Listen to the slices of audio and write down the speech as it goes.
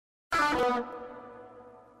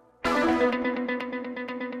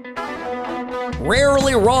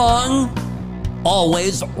Rarely wrong,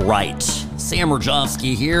 always right. Sam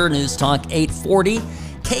Rajovsky here, News Talk 840,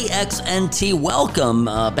 KXNT. Welcome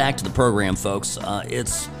back to the program, folks.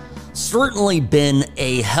 It's certainly been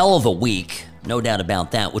a hell of a week, no doubt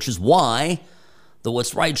about that, which is why the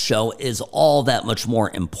What's Right show is all that much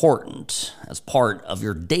more important as part of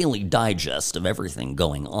your daily digest of everything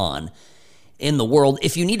going on in the world.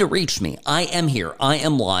 If you need to reach me, I am here. I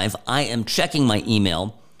am live. I am checking my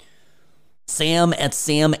email. Sam at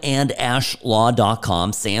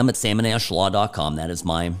samandashlaw.com. Sam at samandashlaw.com. That is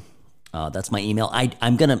my, that's my email.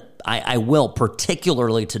 I will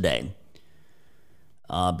particularly today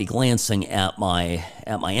be glancing at my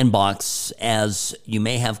inbox, as you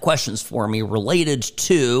may have questions for me related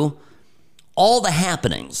to all the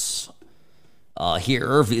happenings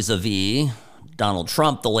here vis-a-vis Donald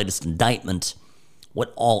Trump, the latest indictment,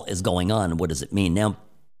 what all is going on, and what does it mean? Now,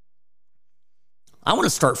 I want to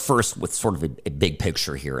start first with sort of a big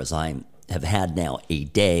picture here, as I have had now a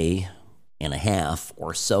day and a half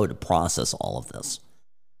or so to process all of this.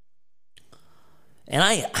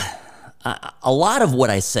 And a lot of what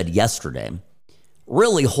I said yesterday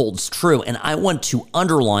really holds true, and I want to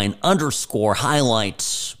underline, underscore,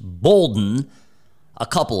 highlight, bolden a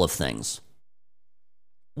couple of things.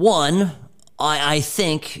 One, I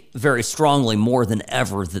think very strongly more than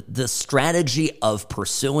ever that the strategy of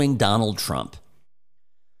pursuing Donald Trump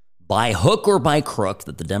by hook or by crook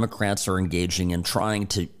that the Democrats are engaging in, trying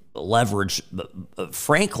to leverage,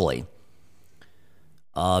 frankly,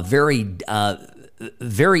 very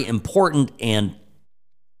important and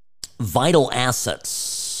vital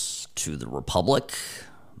assets to the Republic,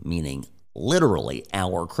 meaning literally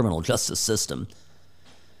our criminal justice system,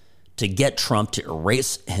 to get Trump, to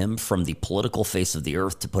erase him from the political face of the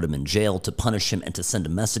earth, to put him in jail, to punish him, and to send a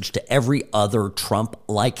message to every other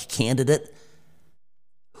Trump-like candidate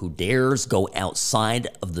who dares go outside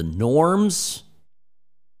of the norms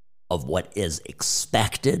of what is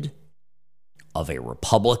expected of a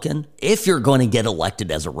Republican. If you're going to get elected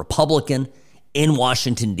as a Republican in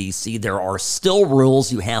Washington, D.C., there are still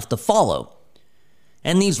rules you have to follow.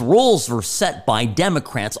 And these rules were set by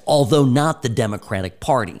Democrats, although not the Democratic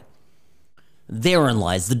Party. Therein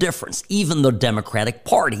lies the difference. Even the Democratic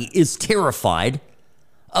Party is terrified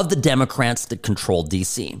of the Democrats that control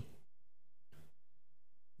D.C.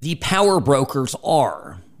 The power brokers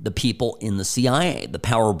are the people in the CIA. The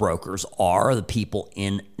power brokers are the people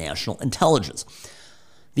in national intelligence.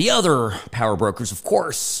 The other power brokers, of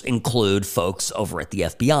course, include folks over at the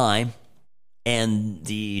FBI and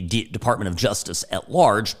the Department of Justice at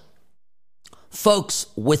large, folks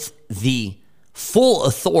with the full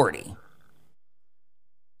authority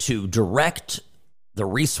to direct the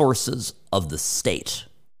resources of the state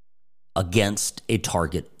against a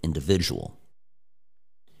target individual.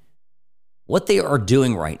 What they are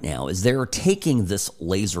doing right now is they are taking this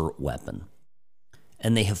laser weapon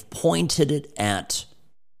and they have pointed it at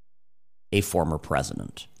a former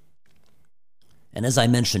president. And as I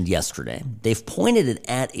mentioned yesterday, they've pointed it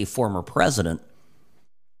at a former president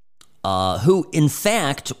who, in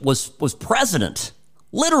fact, was president,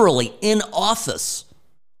 literally in office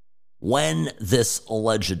when this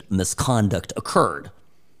alleged misconduct occurred.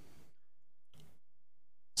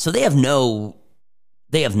 So they have no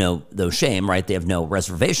shame, right? They have no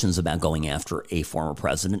reservations about going after a former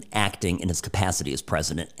president acting in his capacity as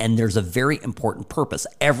president. And there's a very important purpose.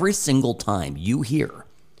 Every single time you hear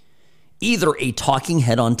either a talking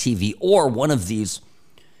head on TV or one of these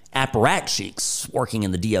apparatchiks working in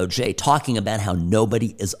the DOJ talking about how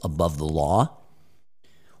nobody is above the law,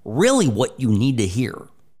 really what you need to hear,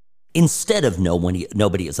 instead of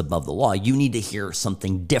nobody is above the law, you need to hear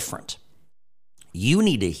something different. You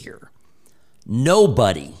need to hear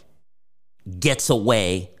nobody gets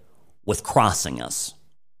away with crossing us.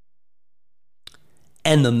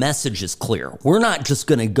 And the message is clear. We're not just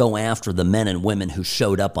going to go after the men and women who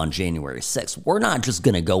showed up on January 6th. We're not just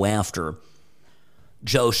going to go after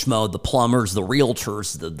Joe Schmo, the plumbers, the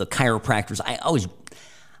realtors, the chiropractors. I always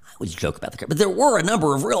joke about but there were a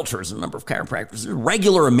number of realtors, a number of chiropractors,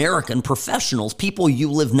 regular American professionals, people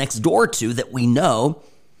you live next door to that we know,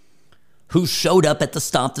 who showed up at the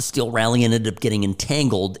Stop the Steal rally and ended up getting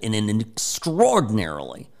entangled in an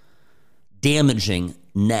extraordinarily damaging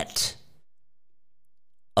net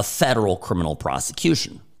of federal criminal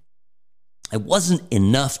prosecution. It wasn't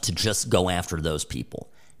enough to just go after those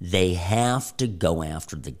people. They have to go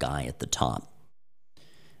after the guy at the top.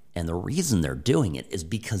 And the reason they're doing it is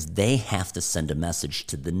because they have to send a message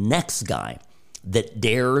to the next guy that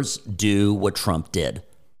dares do what Trump did.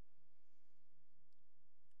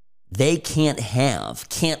 they can't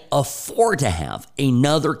afford to have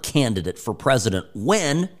another candidate for president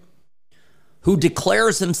who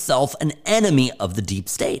declares himself an enemy of the deep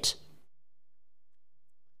state.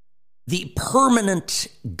 The permanent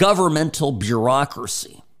governmental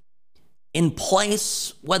bureaucracy in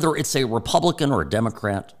place, whether it's a Republican or a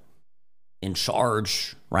Democrat in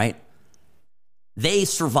charge, right? They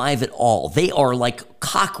survive it all. They are like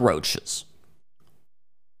cockroaches.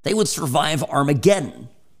 They would survive Armageddon.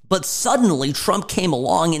 But suddenly Trump came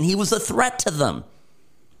along and he was a threat to them.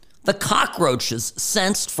 The cockroaches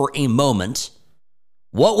sensed for a moment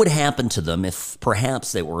what would happen to them if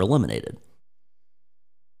perhaps they were eliminated.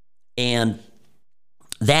 And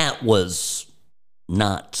that was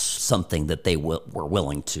not something that they were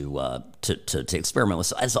willing to experiment with.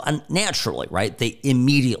 So naturally, right, they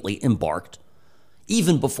immediately embarked,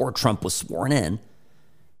 even before Trump was sworn in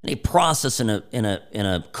a process in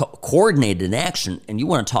a coordinated action. And you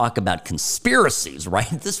want to talk about conspiracies, right?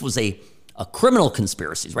 This was a criminal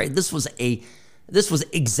conspiracies, right? This was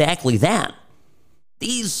exactly that.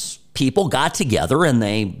 These people got together and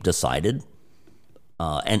they decided,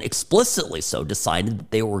 and explicitly so decided, that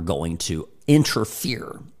they were going to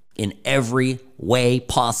interfere in every way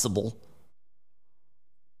possible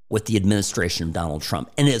with the administration of Donald Trump.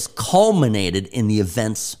 And it has culminated in the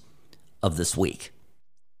events of this week.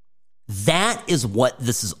 That is what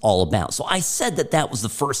this is all about. So I said that was the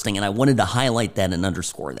first thing, and I wanted to highlight that and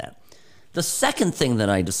underscore that. The second thing that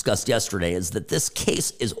I discussed yesterday is that this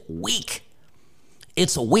case is weak.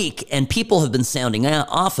 It's weak, and people have been sounding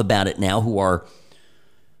off about it now who are,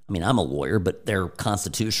 I mean, I'm a lawyer, but they're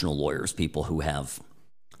constitutional lawyers, people who have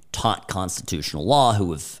taught constitutional law,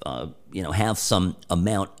 who have some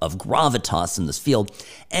amount of gravitas in this field,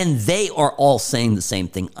 and they are all saying the same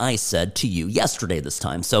thing I said to you yesterday this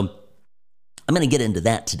time. So I'm going to get into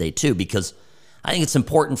that today too, because I think it's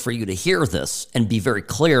important for you to hear this and be very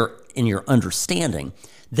clear in your understanding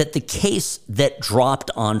that the case that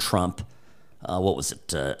dropped on Trump,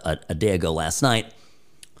 a day ago last night,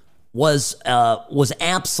 was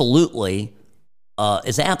absolutely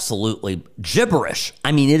gibberish.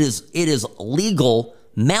 I mean, it is legal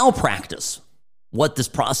malpractice what this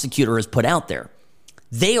prosecutor has put out there.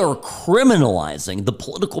 They are criminalizing the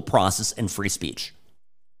political process and free speech.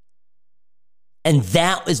 And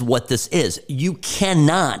that is what this is. You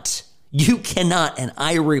cannot, and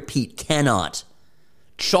I repeat, cannot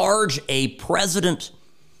charge a president,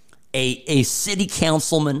 a city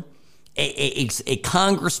councilman, a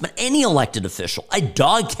congressman, any elected official, a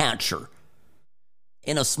dog catcher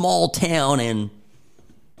in a small town in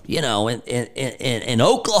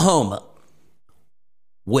Oklahoma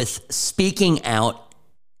with speaking out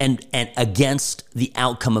and against the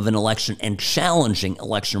outcome of an election and challenging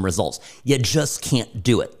election results. You just can't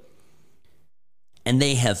do it. And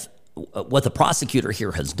they have, what the prosecutor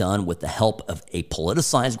here has done with the help of a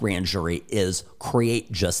politicized grand jury is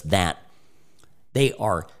create just that. They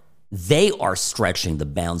are stretching the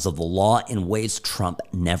bounds of the law in ways Trump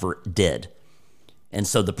never did. And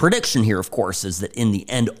so the prediction here, of course, is that in the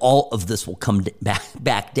end, all of this will come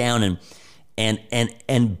back down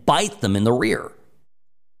and bite them in the rear.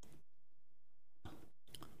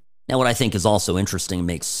 Now, what I think is also interesting,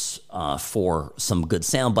 makes for some good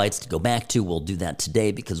sound bites to go back to. We'll do that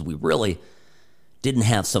today because we really didn't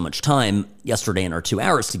have so much time yesterday in our 2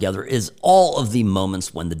 hours together, is all of the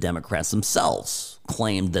moments when the Democrats themselves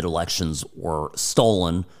claimed that elections were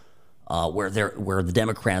stolen, where the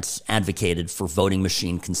Democrats advocated for voting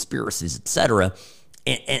machine conspiracies, etc.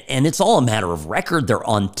 And it's all a matter of record. They're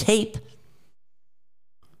on tape.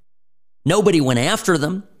 Nobody went after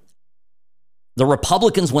them. The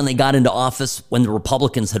Republicans, when they got into office, when the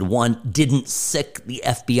Republicans had won, didn't sic the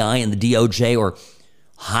FBI and the DOJ or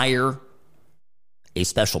hire a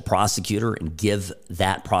special prosecutor and give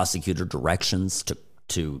that prosecutor directions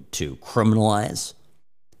to criminalize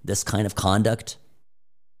this kind of conduct.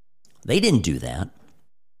 They didn't do that.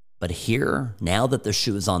 But here, now that the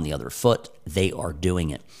shoe is on the other foot, they are doing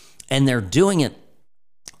it. And they're doing it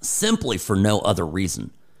simply for no other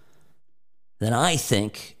reason than, I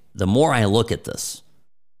think, the more I look at this,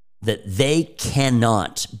 that they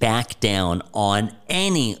cannot back down on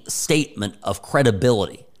any statement of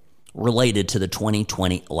credibility related to the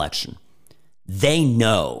 2020 election. They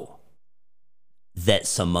know that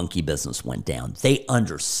some monkey business went down. They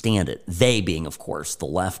understand it. They being, of course, the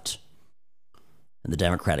left and the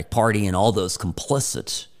Democratic Party and all those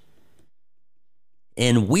complicit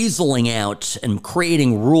in weaseling out and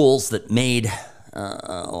creating rules that made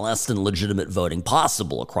less than legitimate voting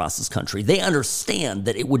possible across this country. They understand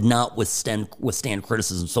that it would not withstand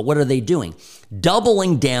criticism. So what are they doing?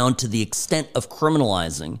 Doubling down to the extent of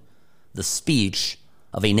criminalizing the speech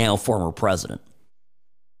of a now former president.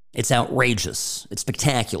 It's outrageous. It's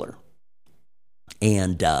spectacular.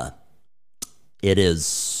 And it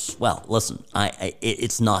is, well, listen,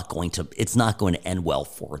 it's not going to end well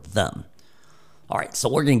for them. All right, so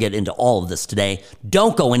we're going to get into all of this today.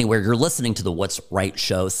 Don't go anywhere. You're listening to the What's Right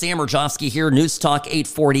show. Sam Rajovsky here, News Talk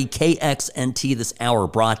 840 KXNT, this hour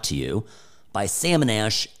brought to you by Sam &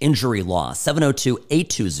 Ash Injury Law,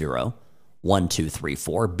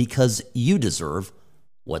 702-820-1234, because you deserve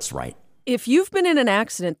what's right. If you've been in an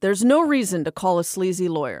accident, there's no reason to call a sleazy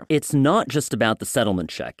lawyer. It's not just about the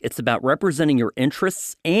settlement check. It's about representing your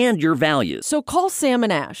interests and your values. So call Sam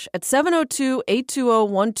 & Ash at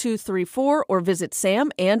 702-820-1234 or visit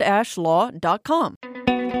samandashlaw.com.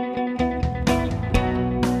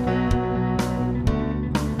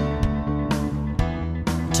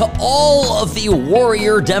 To all of the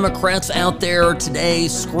warrior Democrats out there today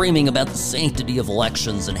screaming about the sanctity of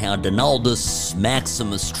elections and how Donaldus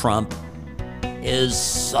Maximus Trump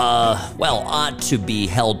is, ought to be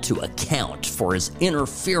held to account for his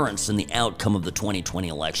interference in the outcome of the 2020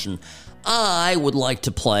 election, I would like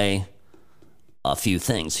to play a few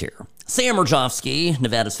things here. Sam Rajovsky,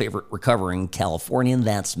 Nevada's favorite recovering Californian,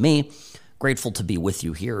 that's me. Grateful to be with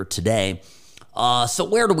you here today. So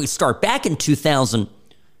where do we start? Back in 2000,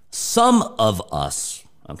 some of us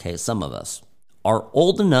are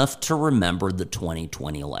old enough to remember the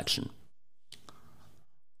 2020 election.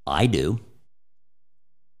 I do.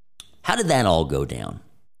 How did that all go down?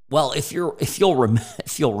 Well, if you'll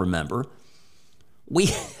remember, we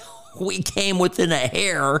came within a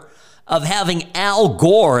hair of having Al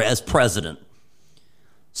Gore as president.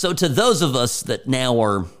 So to those of us that now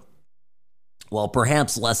are, well,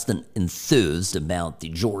 perhaps less than enthused about the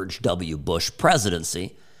George W. Bush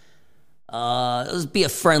presidency, let's be a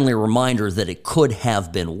friendly reminder that it could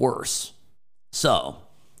have been worse. So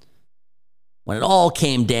when it all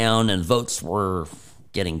came down and votes were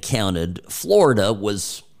getting counted, Florida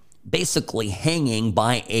was basically hanging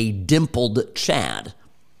by a dimpled Chad.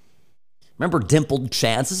 Remember dimpled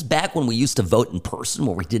Chads? This is back when we used to vote in person,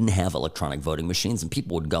 where we didn't have electronic voting machines, and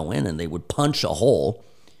people would go in and they would punch a hole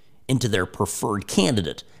into their preferred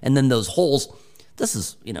candidate. And then those holes,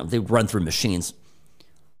 they'd run through machines.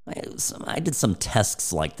 I did some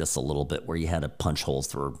tests like this a little bit where you had to punch holes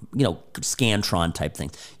through, Scantron type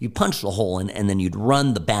thing. You punch the hole in, and then you'd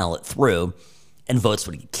run the ballot through, and votes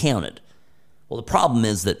would get counted. Well, the problem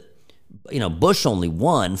is that, Bush only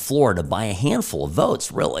won Florida by a handful of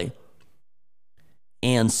votes, really.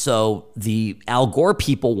 And so the Al Gore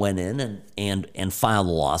people went in and filed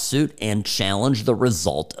a lawsuit and challenged the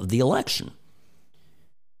result of the election.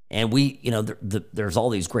 And there's all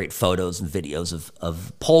these great photos and videos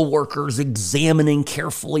of poll workers examining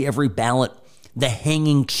carefully every ballot. The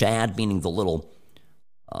hanging Chad, meaning the little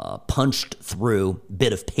punched through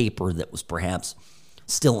bit of paper that was perhaps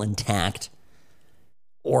still intact,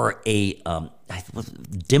 or a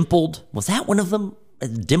dimpled, was that one of them? A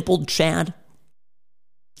dimpled Chad?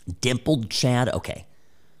 Dimpled Chad, okay.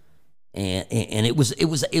 And it was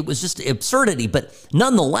just absurdity, but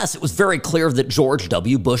nonetheless, it was very clear that George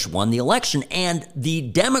W. Bush won the election, and the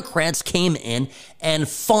Democrats came in and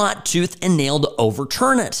fought tooth and nail to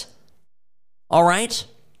overturn it. All right?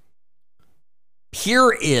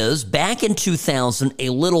 Here is, back in 2000, a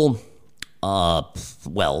little,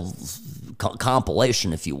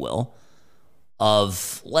 compilation, if you will,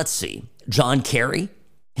 of, let's see, John Kerry,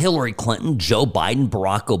 Hillary Clinton, Joe Biden,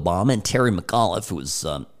 Barack Obama, and Terry McAuliffe, who was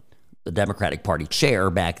the Democratic Party chair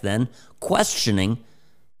back then, questioning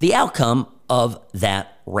the outcome of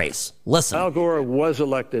that race. Listen. Al Gore was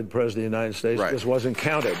elected president of the United States. Right. This wasn't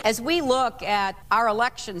counted. As we look at our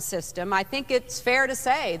election system, I think it's fair to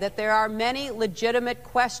say that there are many legitimate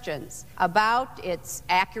questions about its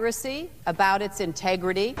accuracy, about its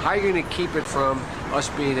integrity. How are you going to keep it from us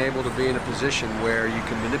being able to be in a position where you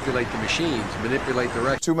can manipulate the machines, manipulate the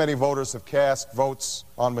record? Too many voters have cast votes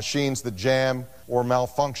on machines that jam or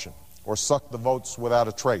malfunction or suck the votes without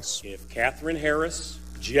a trace. If Katherine Harris,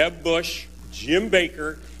 Jeb Bush, Jim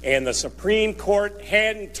Baker, and the Supreme Court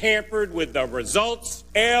hadn't tampered with the results,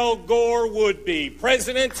 Al Gore would be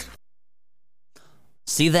president.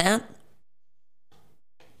 See that?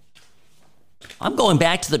 I'm going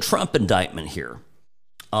back to the Trump indictment here.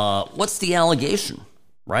 What's the allegation,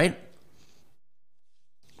 right?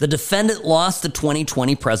 The defendant lost the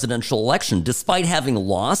 2020 presidential election. Despite having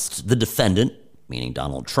lost, the defendant, meaning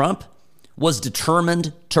Donald Trump, was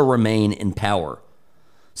determined to remain in power.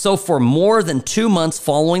 So for more than 2 months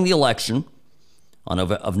following the election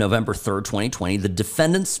of November 3rd, 2020, the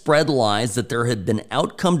defendant spread lies that there had been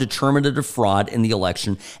outcome determinative fraud in the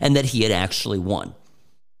election and that he had actually won.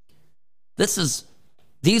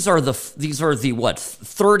 These are the what,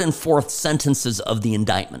 third and fourth sentences of the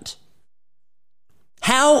indictment.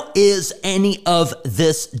 How is any of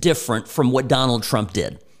this different from what Donald Trump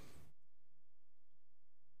did?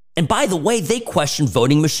 And by the way, they questioned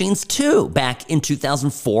voting machines too back in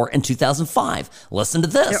 2004 and 2005. Listen to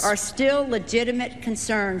this. There are still legitimate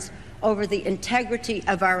concerns over the integrity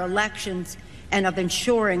of our elections and of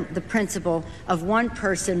ensuring the principle of one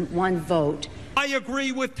person, one vote. I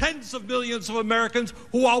agree with tens of millions of Americans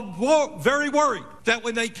who are very worried that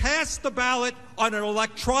when they cast the ballot on an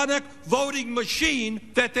electronic voting machine,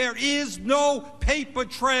 that there is no paper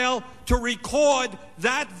trail to record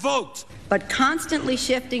that vote. But constantly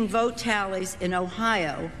shifting vote tallies in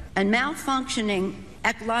Ohio and malfunctioning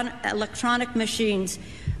electronic machines,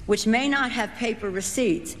 which may not have paper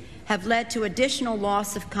receipts, have led to additional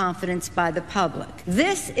loss of confidence by the public.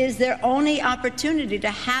 This is their only opportunity to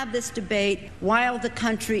have this debate while the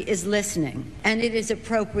country is listening, and it is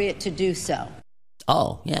appropriate to do so.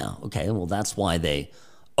 Oh, yeah, okay. Well, that's why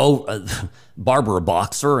Barbara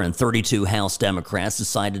Boxer and 32 House Democrats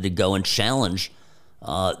decided to go and challenge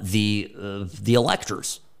the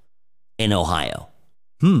electors in Ohio.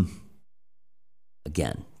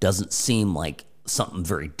 Again, doesn't seem like something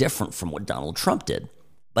very different from what Donald Trump did.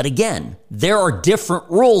 But again, there are different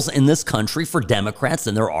rules in this country for Democrats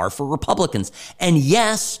than there are for Republicans. And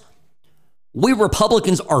yes, we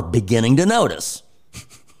Republicans are beginning to notice.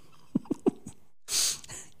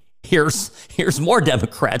 Here's more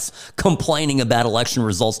Democrats complaining about election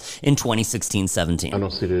results in 2016-17. I don't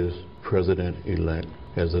see this president-elect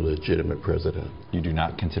as a legitimate president. You do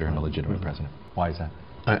not consider him a legitimate president. Why is that?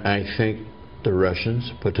 I think the Russians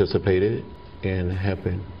participated in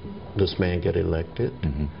helping this man get elected,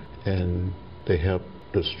 and they helped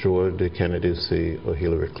destroy the candidacy of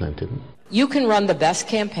Hillary Clinton. You can run the best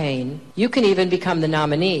campaign, you can even become the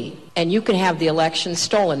nominee, and you can have the election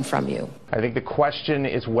stolen from you. I think the question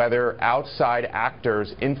is whether outside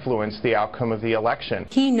actors influence the outcome of the election.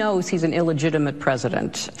 He knows he's an illegitimate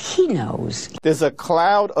president. He knows. There's a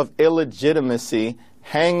cloud of illegitimacy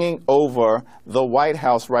hanging over the White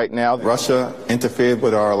House right now. Russia interfered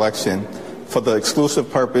with our election for the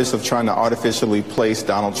exclusive purpose of trying to artificially place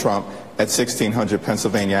Donald Trump at 1600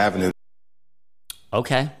 Pennsylvania Avenue.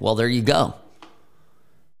 Okay, well, there you go.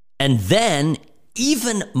 And then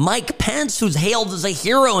even Mike Pence, who's hailed as a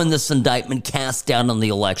hero in this indictment, cast down on the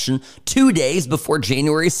election 2 days before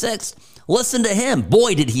January 6th. Listen to him.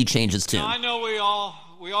 Boy, did he change his tune. Now, I know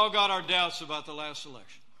we all got our doubts about the last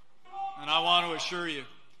election. And I want to assure you,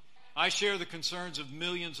 I share the concerns of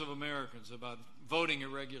millions of Americans about voting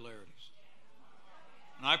irregularities.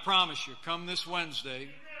 And I promise you, come this Wednesday,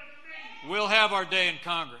 we'll have our day in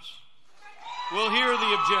Congress. We'll hear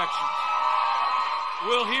the objections.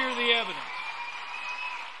 We'll hear the evidence.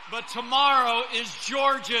 But tomorrow is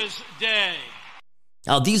Georgia's day.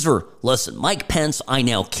 Now, listen, Mike Pence, I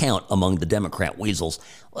now count among the Democrat weasels.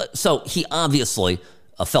 So he obviously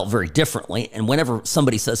felt very differently. And whenever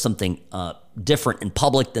somebody says something different in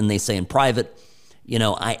public than they say in private,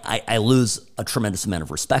 I lose a tremendous amount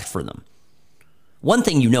of respect for them. One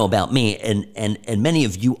thing you know about me, and many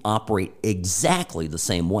of you operate exactly the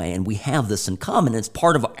same way, and we have this in common, it's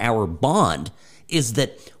part of our bond, is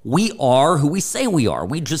that we are who we say we are.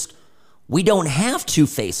 We don't have two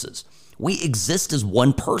faces. We exist as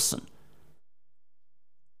one person.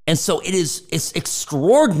 And so it's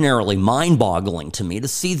extraordinarily mind-boggling to me to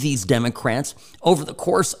see these Democrats over the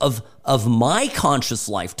course of my conscious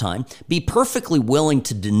lifetime be perfectly willing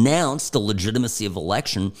to denounce the legitimacy of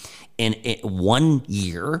election in 1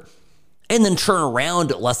 year and then turn around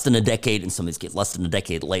less than a decade, in some of these cases, less than a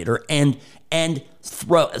decade later, and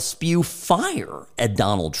spew fire at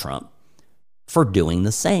Donald Trump for doing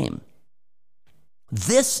the same.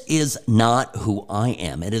 This is not who I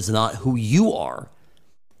am. It is not who you are.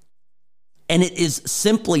 And it is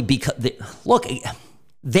simply because,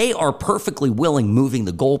 they are perfectly willing moving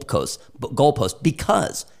the goalpost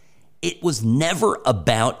because it was never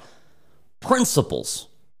about principles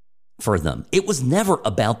for them. It was never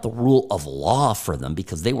about the rule of law for them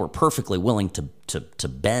because they were perfectly willing to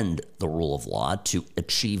bend the rule of law to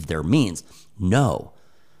achieve their means. No,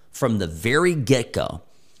 from the very get-go,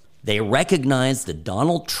 they recognized that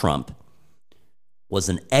Donald Trump was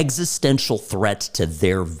an existential threat to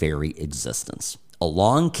their very existence.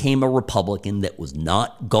 Along came a Republican that was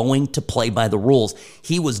not going to play by the rules.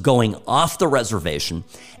 He was going off the reservation,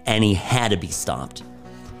 and he had to be stopped.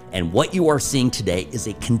 And what you are seeing today is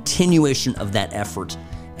a continuation of that effort.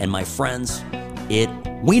 And my friends,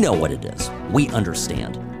 we know what it is. We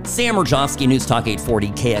understand. Sam Rajovsky, News Talk 840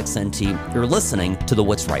 KXNT. You're listening to The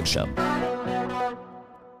What's Right Show.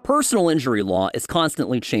 Personal injury law is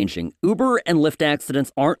constantly changing. Uber and Lyft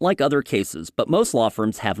accidents aren't like other cases, but most law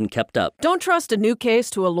firms haven't kept up. Don't trust a new case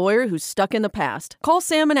to a lawyer who's stuck in the past. Call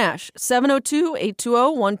Sam & Ash,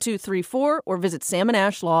 702-820-1234, or visit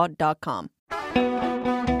samandashlaw.com.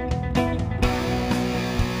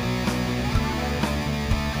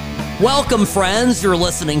 Welcome, friends. You're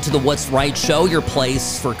listening to the What's Right Show, your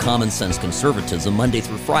place for common sense conservatism, Monday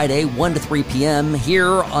through Friday, 1 to 3 p.m., here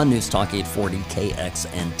on News Talk 840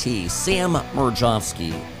 KXNT. Sam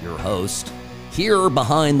Murjovsky, your host, here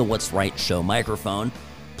behind the What's Right Show microphone.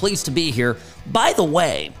 Pleased to be here. By the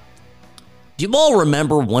way, do you all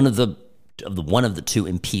remember one of the two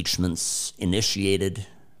impeachments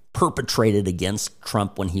perpetrated against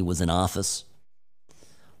Trump when he was in office?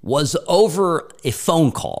 Was over a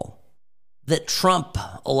phone call that Trump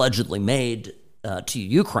allegedly made to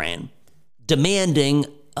Ukraine, demanding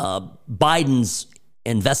Biden's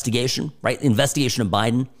investigation, right? Investigation of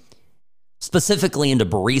Biden, specifically into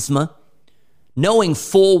Burisma, knowing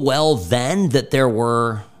full well then that there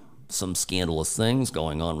were some scandalous things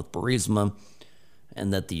going on with Burisma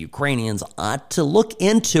and that the Ukrainians ought to look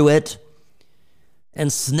into it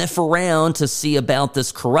and sniff around to see about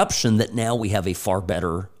this corruption that now we have a far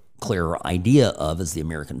better, clearer idea of as the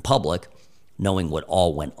American public, knowing what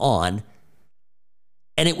all went on.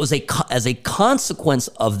 And it was as a consequence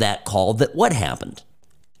of that call that what happened?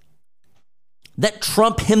 That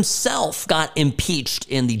Trump himself got impeached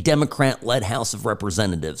in the Democrat-led House of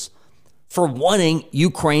Representatives for wanting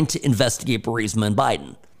Ukraine to investigate Burisma and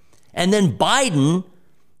Biden. And then Biden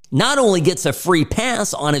not only gets a free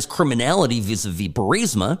pass on his criminality vis-a-vis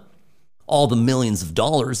Burisma, all the millions of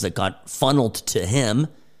dollars that got funneled to him,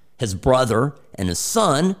 his brother, and his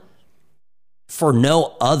son, for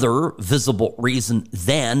no other visible reason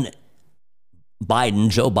than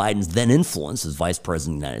Joe Biden's then influence as vice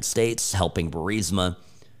president of the United States, helping Burisma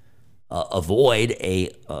avoid a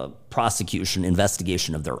prosecution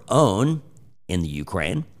investigation of their own in the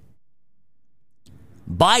Ukraine.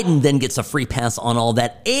 Biden then gets a free pass on all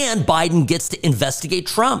that, and Biden gets to investigate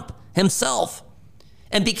Trump himself.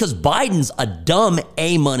 And because Biden's a dumb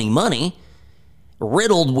money,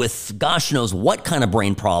 riddled with gosh knows what kind of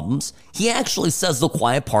brain problems, he actually says the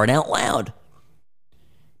quiet part out loud.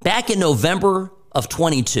 Back in November of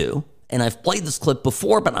 22, and I've played this clip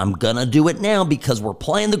before, but I'm going to do it now because we're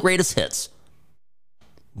playing the greatest hits.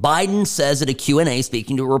 Biden says at a Q&A,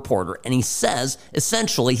 speaking to a reporter, and he says,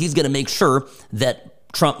 essentially, he's going to make sure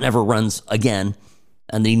that Trump never runs again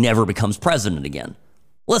and that he never becomes president again.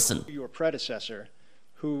 Listen. Your predecessor,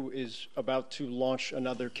 who is about to launch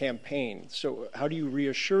another campaign. So how do you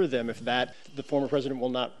reassure them if the former president will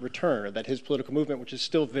not return, or that his political movement, which is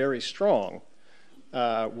still very strong,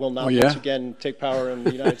 will not once again take power in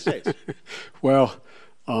the United States? Well,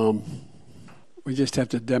 we just have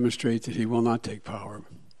to demonstrate that he will not take power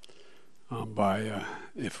by,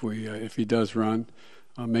 if he does run,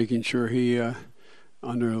 making sure he,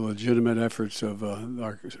 under legitimate efforts of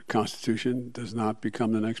our Constitution, does not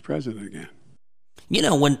become the next president again. You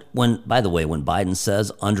know, when Biden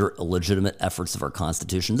says under legitimate efforts of our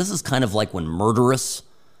Constitution, this is kind of like when murderous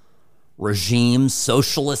regimes,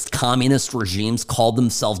 socialist, communist regimes called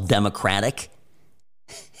themselves democratic.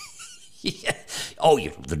 Yeah. Oh,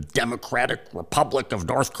 the Democratic Republic of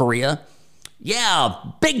North Korea. Yeah,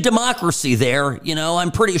 big democracy there. You know,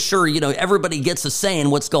 I'm pretty sure, everybody gets a say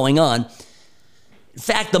in what's going on. In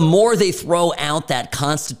fact, the more they throw out that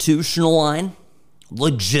constitutional line,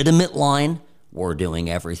 legitimate line, we're doing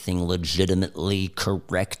everything legitimately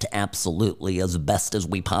correct, absolutely, as best as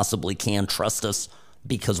we possibly can. Trust us,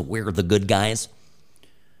 because we're the good guys.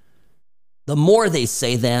 The more they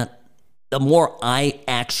say that, the more I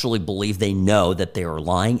actually believe they know that they are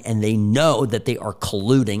lying, and they know that they are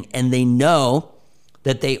colluding, and they know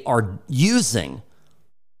that they are using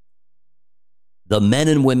the men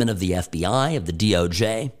and women of the FBI, of the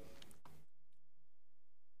DOJ,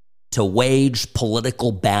 to wage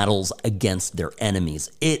political battles against their enemies.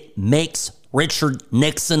 It makes Richard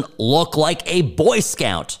Nixon look like a Boy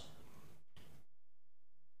Scout.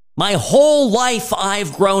 My whole life,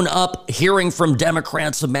 I've grown up hearing from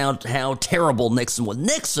Democrats about how terrible Nixon was.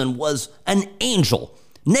 Nixon was an angel.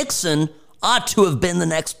 Nixon ought to have been the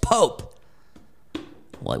next pope.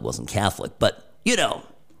 Well, I wasn't Catholic, but, you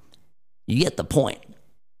get the point.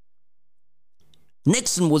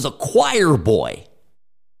 Nixon was a choir boy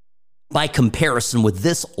by comparison with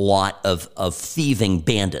this lot of thieving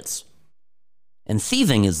bandits. And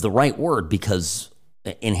thieving is the right word, because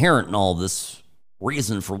inherent in all this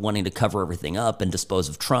reason for wanting to cover everything up and dispose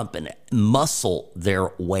of Trump and muscle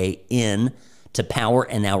their way in to power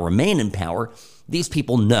and now remain in power, these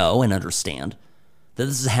people know and understand that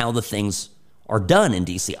this is how the things are done in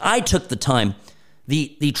D.C. I took the time,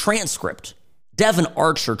 the transcript, Devon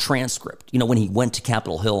Archer transcript, when he went to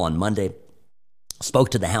Capitol Hill on Monday, spoke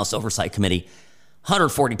to the House Oversight Committee,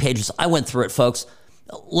 140 pages. I went through it, folks.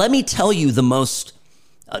 Let me tell you the most,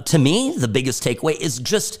 to me, the biggest takeaway is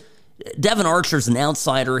just Devon Archer's an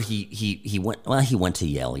outsider. He went to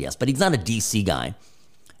Yale, yes, but he's not a D.C. guy.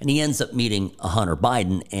 And he ends up meeting Hunter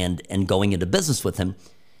Biden and going into business with him.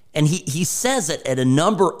 And he says it at a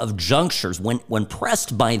number of junctures when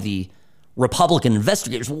pressed by the Republican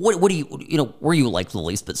investigators. What do you were you like the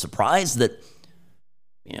least bit surprised that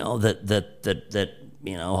that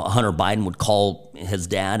Hunter Biden would call his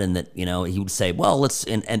dad and that he would say, well,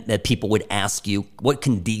 and that people would ask you, what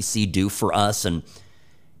can DC do for us? And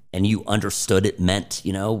you understood it meant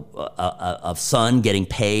a son getting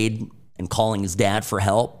paid and calling his dad for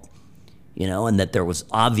help. And that there was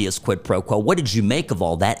obvious quid pro quo. What did you make of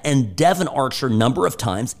all that? And Devon Archer, a number of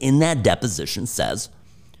times in that deposition, says,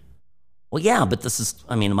 well, yeah, but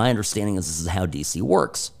my understanding is this is how DC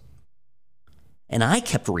works. And I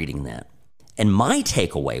kept reading that. And my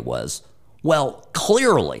takeaway was, well,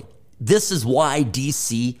 clearly, this is why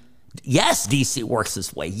DC works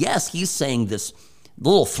this way. Yes, he's saying this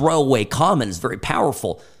little throwaway comment is very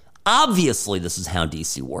powerful. Obviously, this is how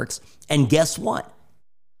DC works. And guess what?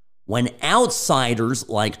 When outsiders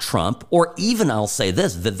like Trump, or even I'll say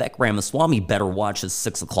this, Vivek Ramaswamy better watch his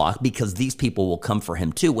 6 o'clock because these people will come for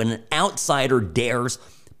him too. When an outsider dares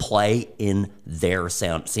play in their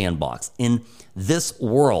sandbox, in this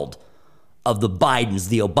world of the Bidens,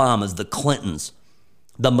 the Obamas, the Clintons,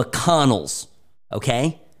 the McConnells,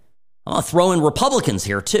 okay? I'm going to throw in Republicans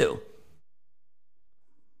here too.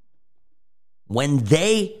 When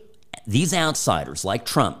these outsiders like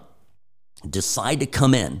Trump decide to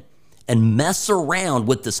come in and mess around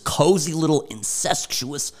with this cozy little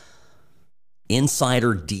incestuous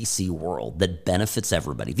insider DC world that benefits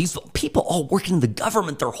everybody. These people all work in the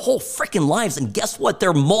government their whole freaking lives, and guess what?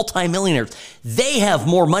 They're multimillionaires. They have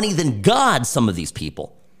more money than God, some of these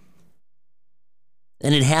people.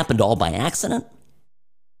 And it happened all by accident.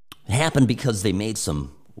 It happened because they made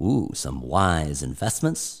some wise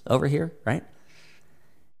investments over here, right?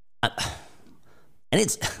 And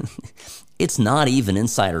it's not even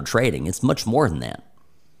insider trading. It's much more than that.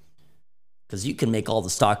 Because you can make all the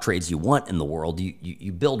stock trades you want in the world.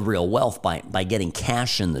 You build real wealth by getting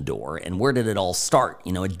cash in the door. And where did it all start?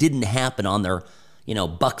 It didn't happen on their,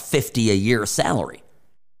 $150 a year salary.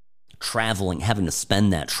 Traveling, having to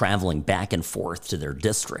spend that traveling back and forth to their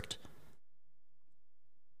district.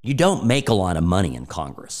 You don't make a lot of money in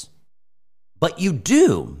Congress. But you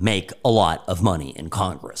do make a lot of money in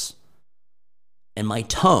Congress. And my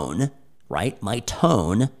tone, right? My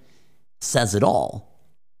tone says it all.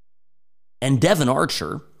 And Devon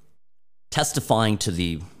Archer, testifying to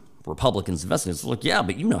the Republicans investigators, look, yeah,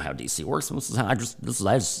 but you know how DC works. And I just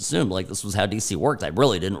assumed like this was how DC worked. I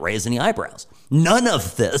really didn't raise any eyebrows. None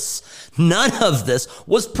of this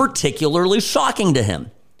was particularly shocking to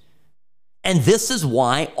him. And this is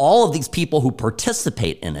why all of these people who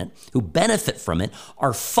participate in it, who benefit from it,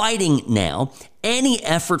 are fighting now any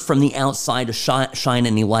effort from the outside to shine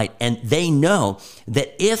any light. And they know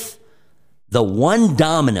that if the one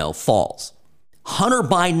domino falls, Hunter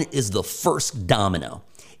Biden is the first domino.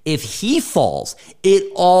 If he falls,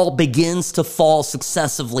 it all begins to fall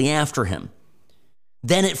successively after him.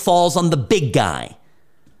 Then it falls on the big guy,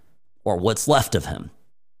 or what's left of him.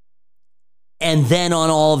 And then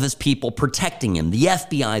on all of his people protecting him, the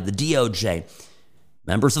FBI, the DOJ,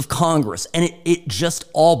 members of Congress, and it just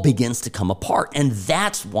all begins to come apart. And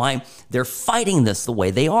that's why they're fighting this the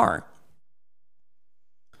way they are.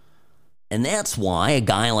 And that's why a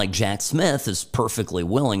guy like Jack Smith is perfectly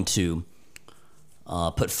willing to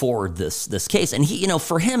put forward this case. And he,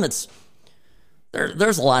 for him,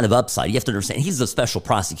 there's a lot of upside. You have to understand, he's the special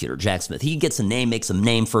prosecutor, Jack Smith. He gets a name, makes a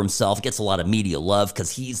name for himself, gets a lot of media love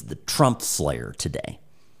because he's the Trump slayer today,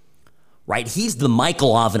 right? He's the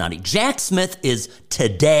Michael Avenatti. Jack Smith is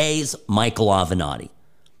today's Michael Avenatti.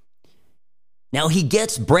 Now, he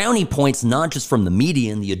gets brownie points not just from the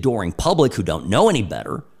media and the adoring public who don't know any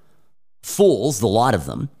better, fools, the lot of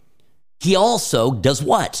them. He also does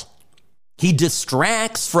what? He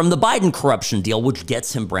distracts from the Biden corruption deal, which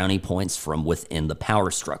gets him brownie points from within the power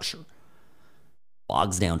structure.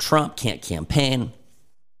 Bogs down Trump, can't campaign.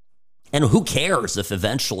 And who cares if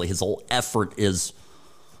eventually his whole effort is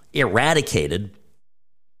eradicated,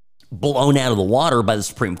 blown out of the water by the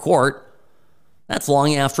Supreme Court? That's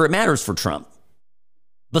long after it matters for Trump.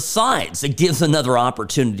 Besides, it gives another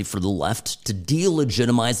opportunity for the left to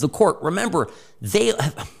delegitimize the court. Remember,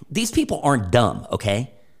 these people aren't dumb,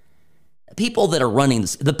 okay? People that are running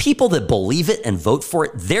this, the people that believe it and vote for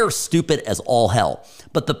it, they're stupid as all hell.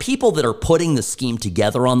 But the people that are putting the scheme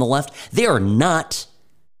together on the left, they're not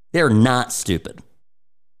stupid.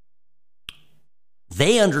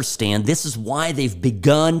 They understand. This is why they've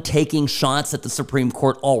begun taking shots at the Supreme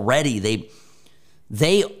Court already. They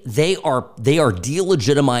are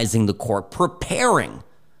delegitimizing the court, preparing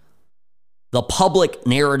the public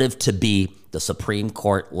narrative to be the Supreme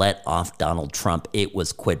Court let off Donald Trump. It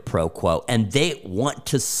was quid pro quo. And they want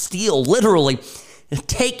to steal, literally,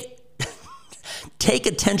 take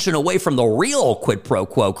attention away from the real quid pro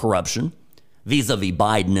quo corruption, vis-a-vis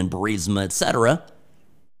Biden and Burisma, etc.,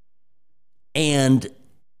 and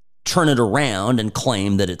turn it around and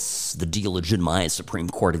claim that it's the delegitimized Supreme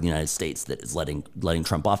Court of the United States that is letting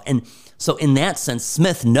Trump off. And so in that sense,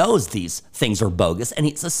 Smith knows these things are bogus, and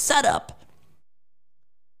it's a setup.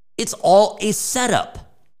 It's all a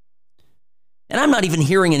setup. And I'm not even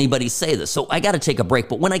hearing anybody say this, so I got to take a break.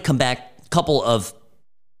 But when I come back, a couple of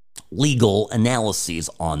legal analyses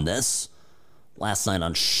on this. Last night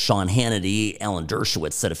on Sean Hannity, Alan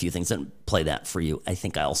Dershowitz said a few things. I didn't play that for you. I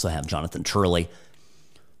think I also have Jonathan Turley,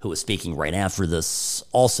 who was speaking right after this,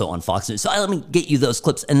 also on Fox News. So let me get you those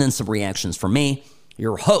clips and then some reactions from me,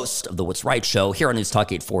 your host of the What's Right show, here on News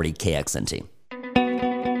Talk 840 KXNT.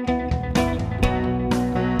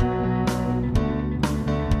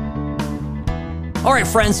 All right,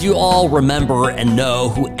 friends, you all remember and know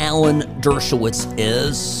who Alan Dershowitz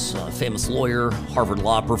is, a famous lawyer, Harvard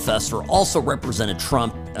law professor, also represented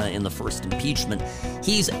Trump in the first impeachment.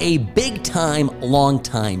 He's a big-time,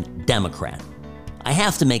 long-time Democrat. I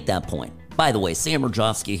have to make that point. By the way, Sam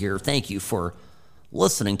Rajovsky here. Thank you for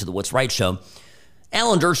listening to the What's Right show.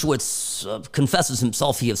 Alan Dershowitz confesses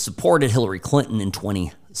himself he has supported Hillary Clinton in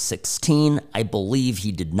 2016. I believe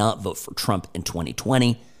he did not vote for Trump in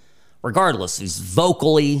 2020. Regardless, he's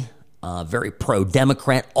vocally very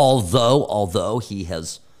pro-Democrat, although he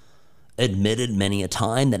has admitted many a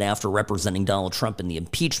time that after representing Donald Trump in the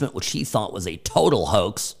impeachment, which he thought was a total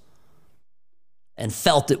hoax, and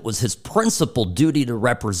felt it was his principal duty to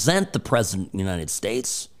represent the President of the United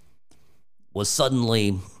States, was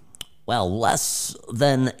suddenly, less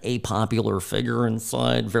than a popular figure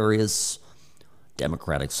inside various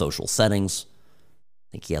Democratic social settings.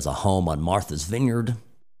 I think he has a home on Martha's Vineyard,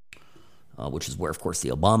 which is where, of course, the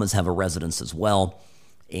Obamas have a residence as well,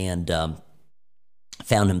 and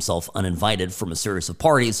found himself uninvited from a series of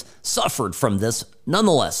parties, suffered from this.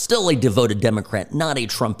 Nonetheless, still a devoted Democrat, not a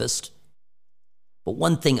Trumpist. But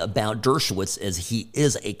one thing about Dershowitz is he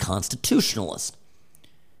is a constitutionalist.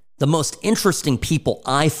 The most interesting people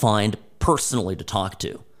I find personally to talk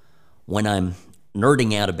to when I'm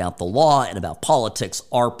nerding out about the law and about politics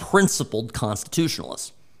are principled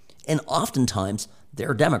constitutionalists. And oftentimes,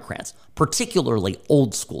 they're Democrats, particularly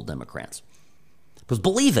old school Democrats. Because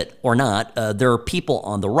believe it or not, there are people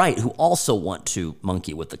on the right who also want to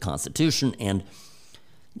monkey with the Constitution and,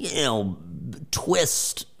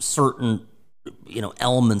 twist certain,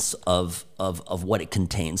 elements of what it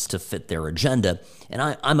contains to fit their agenda. And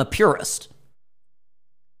I'm a purist.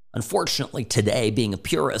 Unfortunately, today, being a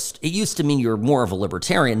purist, it used to mean you're more of a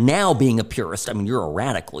libertarian. Now, being a purist, you're a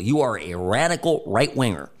radical. You are a radical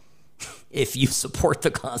right-winger if you support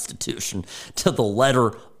the Constitution to the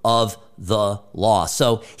letter of the law.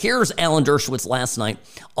 So here's Alan Dershowitz last night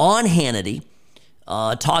on Hannity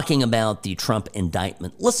talking about the Trump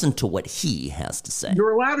indictment. Listen to what he has to say.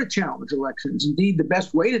 You're allowed to challenge elections. Indeed, the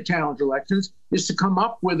best way to challenge elections is to come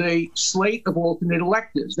up with a slate of alternate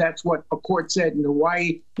electives. That's what a court said in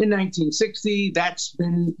Hawaii in 1960. That's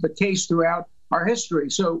been the case throughout our history.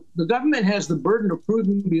 So the government has the burden of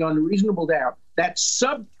proving beyond a reasonable doubt that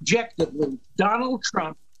subjectively Donald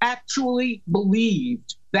Trump actually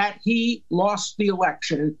believed that he lost the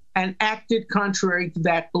election and acted contrary to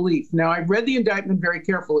that belief. Now, I've read the indictment very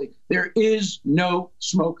carefully. There is no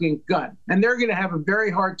smoking gun, and they're going to have a very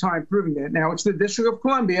hard time proving that. Now, it's the District of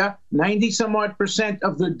Columbia. 90-some-odd%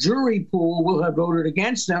 of the jury pool will have voted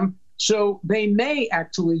against them, so they may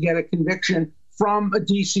actually get a conviction from a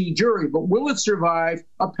D.C. jury. But will it survive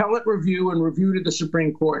appellate review and review to the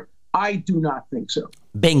Supreme Court? I do not think so.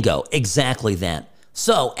 Bingo. Exactly that.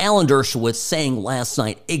 So Alan Dershowitz saying last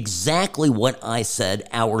night exactly what I said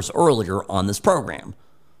hours earlier on this program.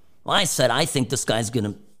 I said, I think this guy's going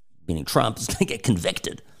to, meaning Trump, is going to get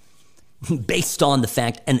convicted based on the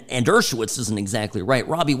fact, and Dershowitz isn't exactly right.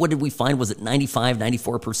 Robbie, what did we find? Was it 95,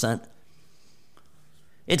 94%?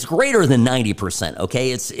 It's greater than 90%,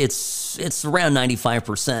 okay? It's around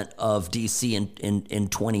 95% of D.C. in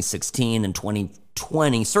 2016 and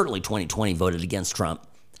 2020, certainly 2020 voted against Trump.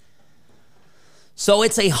 So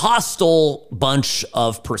it's a hostile bunch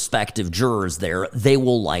of prospective jurors there. They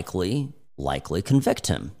will likely convict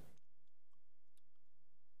him.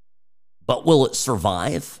 But will it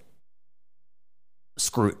survive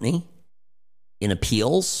scrutiny in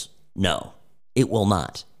appeals? No, it will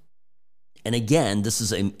not. And again, this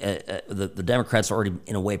is the Democrats are already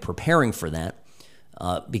in a way preparing for that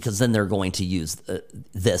because then they're going to use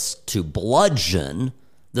this to bludgeon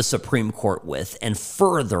the Supreme Court with and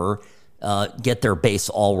further get their base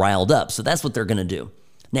all riled up. So that's what they're going to do.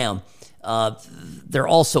 Now, there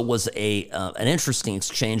also was an interesting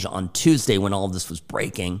exchange on Tuesday when all of this was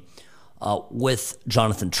breaking with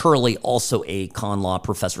Jonathan Turley, also a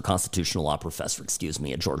constitutional law professor,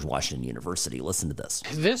 at George Washington University. Listen to this.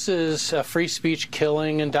 This is a free speech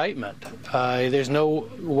killing indictment. There's no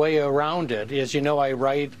way around it. As you know, I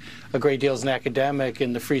write a great deal as an academic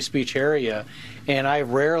in the free speech area, and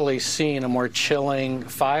I've rarely seen a more chilling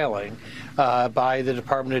filing by the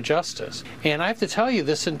Department of Justice. And I have to tell you,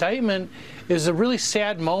 this indictment is a really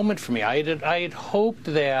sad moment for me. I had hoped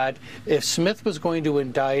that if Smith was going to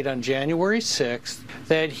indict on January 6th,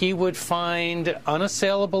 that he would find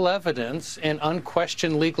unassailable evidence and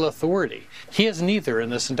unquestioned legal authority. He has neither in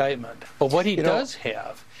this indictment. But what he does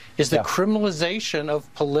have is the criminalization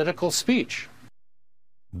of political speech.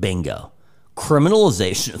 Bingo.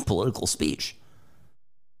 Criminalization of political speech.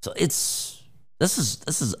 So it's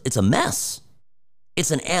a mess.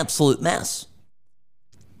 It's an absolute mess.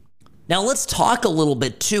 Now, let's talk a little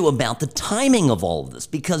bit, too, about the timing of all of this,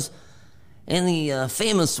 because in the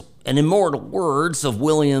famous and immortal words of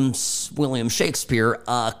William Shakespeare,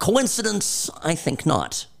 coincidence, I think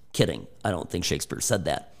not. Kidding. I don't think Shakespeare said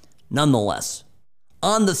that. Nonetheless,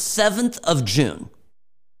 on the 7th of June,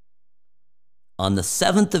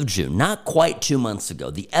 not quite 2 months ago,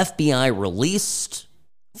 the FBI released,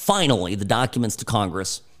 finally, the documents to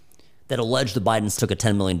Congress that alleged the Bidens took a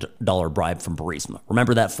 $10 million bribe from Burisma.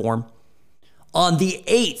 Remember that form? On the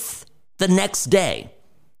 8th, the next day,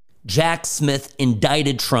 Jack Smith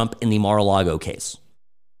indicted Trump in the Mar-a-Lago case.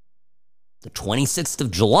 The 26th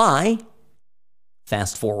of July,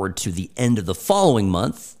 fast forward to the end of the following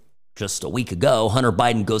month, just a week ago, Hunter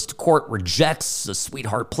Biden goes to court, rejects a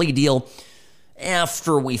sweetheart plea deal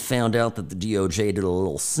after we found out that the DOJ did a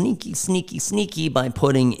little sneaky by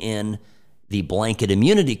putting in the blanket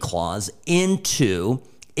immunity clause into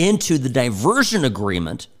the diversion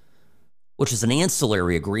agreement, which is an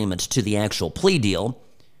ancillary agreement to the actual plea deal,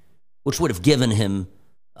 which would have given him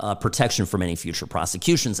protection from any future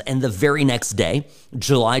prosecutions. And the very next day,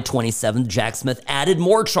 July 27th, Jack Smith added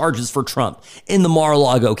more charges for Trump in the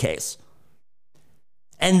Mar-a-Lago case.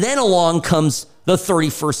 And then along comes the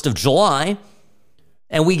 31st of July,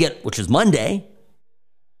 and we get, which is Monday,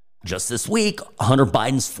 just this week, Hunter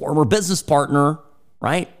Biden's former business partner,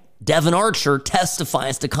 right, Devon Archer,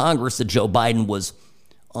 testifies to Congress that Joe Biden was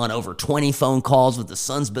on over 20 phone calls with his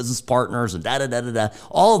son's business partners and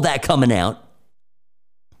all of that coming out.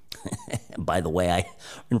 By the way, I've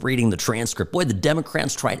been reading the transcript. Boy, the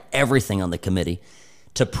Democrats tried everything on the committee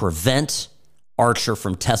to prevent Archer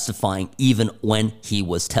from testifying even when he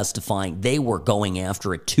was testifying. They were going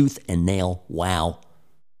after it tooth and nail. Wow.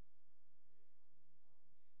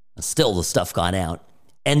 Still, the stuff got out.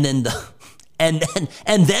 And then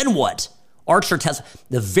what? Archer testified.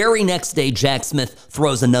 The very next day, Jack Smith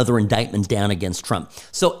throws another indictment down against Trump.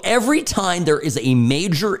 So every time there is a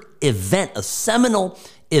major event, a seminal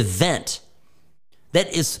event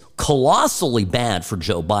that is colossally bad for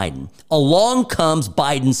Joe Biden, along comes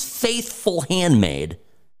Biden's faithful handmaid,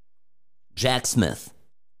 Jack Smith.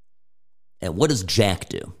 And what does Jack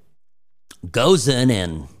do? Goes in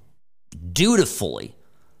and dutifully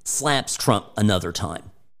slaps Trump another time.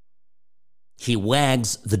 He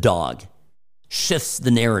wags the dog, shifts the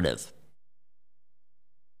narrative,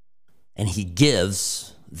 and he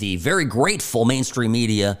gives the very grateful mainstream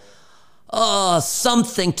media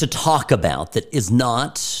something to talk about that is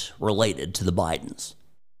not related to the Bidens.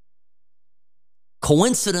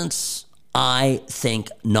 Coincidence? I think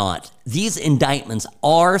not. These indictments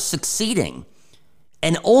are succeeding,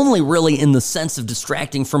 and only really in the sense of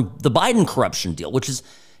distracting from the Biden corruption deal, which is,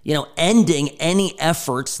 ending any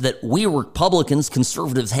efforts that we Republicans,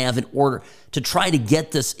 conservatives have in order to try to get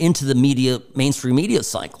this into the mainstream media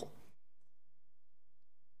cycle.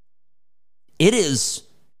 It is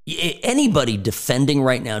anybody defending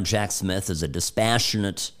right now Jack Smith as a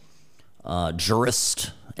dispassionate jurist,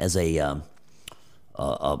 as a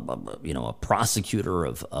prosecutor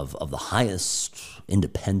of the highest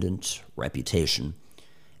independent reputation,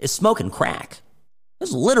 is smoking crack.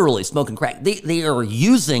 It's literally smoking crack. They are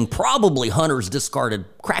using probably Hunter's discarded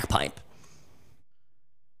crack pipe.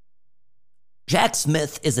 Jack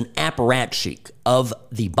Smith is an apparatchik of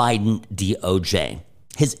the Biden DOJ.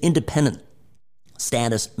 His independent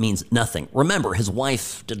status means nothing. Remember, his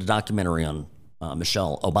wife did a documentary on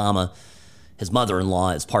Michelle Obama. His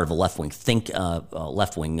mother-in-law is part of a left-wing think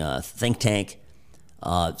tank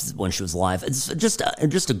when she was alive. It's just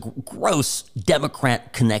a gross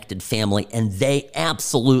Democrat-connected family, and he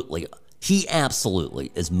absolutely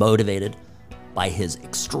is motivated by his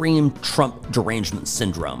extreme Trump derangement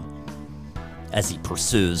syndrome as he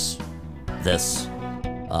pursues this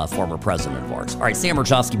former president of ours. All right, Sam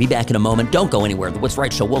Rajovsky, be back in a moment. Don't go anywhere. The What's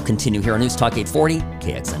Right Show will continue here on News Talk 840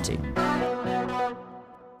 KXNT.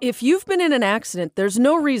 If you've been in an accident, there's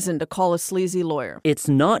no reason to call a sleazy lawyer. It's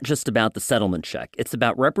not just about the settlement check. It's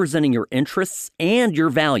about representing your interests and your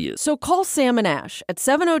values. So call Sam and Ash at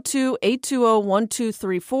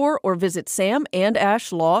 702-820-1234 or visit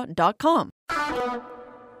samandashlaw.com.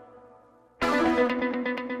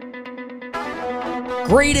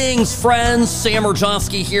 Greetings, friends. Sam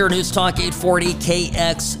Rajovsky here, News Talk 840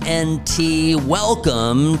 KXNT.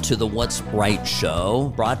 Welcome to the What's Right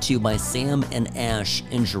Show, brought to you by Sam and Ash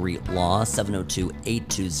Injury Law,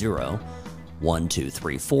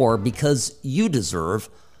 702-820-1234, because you deserve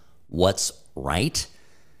what's right.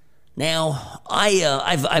 Now,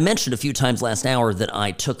 I mentioned a few times last hour that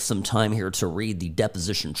I took some time here to read the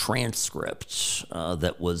deposition transcript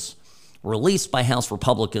that was released by House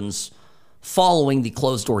Republicans following the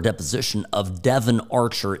closed-door deposition of Devon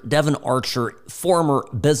Archer. Devon Archer, former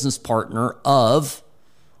business partner of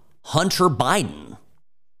Hunter Biden.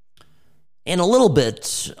 And a little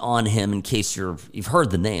bit on him, in case you've heard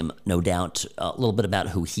the name, no doubt, a little bit about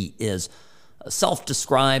who he is. A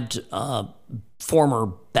self-described former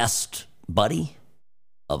best buddy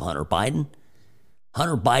of Hunter Biden.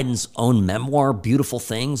 Hunter Biden's own memoir, Beautiful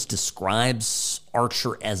Things, describes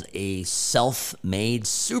Archer as a self-made,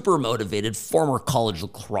 super motivated former college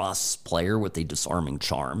lacrosse player with a disarming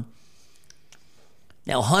charm.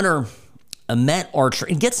 Now, Hunter met Archer,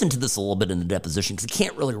 and gets into this a little bit in the deposition because he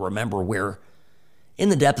can't really remember where. In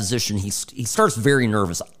the deposition, he starts very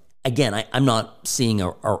nervous. Again, I'm not seeing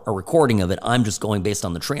a recording of it. I'm just going based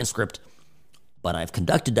on the transcript. But I've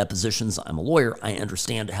conducted depositions. I'm a lawyer. I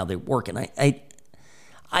understand how they work, and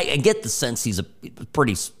I get the sense he's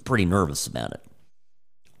pretty nervous about it.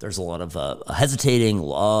 There's a lot of hesitating.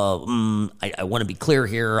 I want to be clear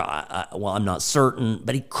here. I'm not certain,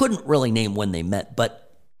 but he couldn't really name when they met.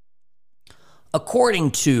 But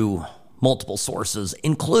according to multiple sources,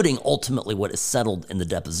 including ultimately what is settled in the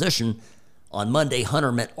deposition, on Monday,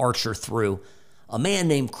 Hunter met Archer through a man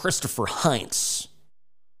named Christopher Heinz.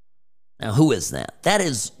 Now, who is that? That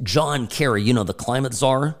is John Kerry, the climate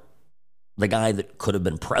czar. The guy that could have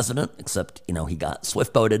been president, except, he got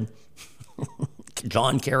swift-boated.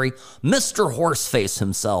 John Kerry, Mr. Horseface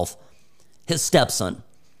himself, his stepson.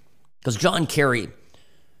 Because John Kerry,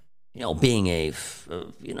 being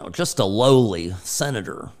just a lowly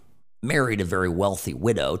senator, married a very wealthy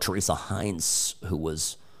widow, Teresa Heinz, who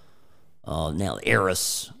was now the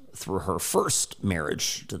heiress through her first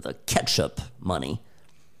marriage to the ketchup money.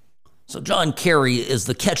 So John Kerry is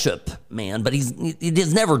the ketchup man, but he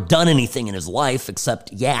has never done anything in his life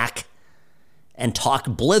except yak and talk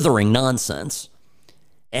blithering nonsense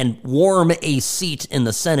and warm a seat in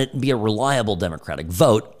the Senate and be a reliable Democratic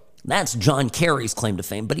vote. That's John Kerry's claim to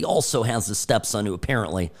fame, but he also has a stepson who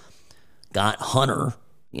apparently got Hunter,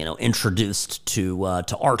 introduced to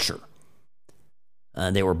Archer.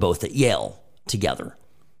 They were both at Yale together.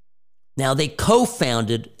 Now, they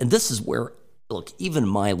co-founded, and this is where, look, even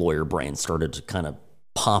my lawyer brain started to kind of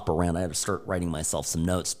pop around. I had to start writing myself some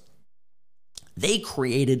notes. They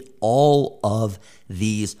created all of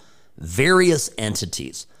these various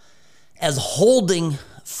entities as holding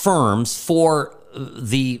firms for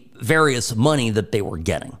the various money that they were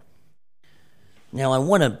getting. Now, I'm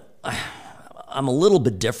a little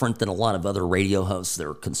bit different than a lot of other radio hosts that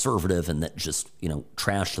are conservative and that just,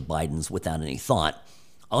 trash the Bidens without any thought.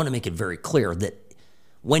 I want to make it very clear that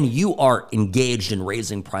when you are engaged in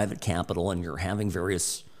raising private capital and you're having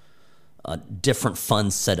various different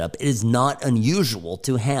funds set up, it is not unusual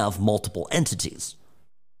to have multiple entities.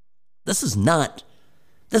 This is not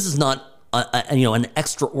an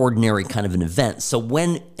extraordinary kind of an event. So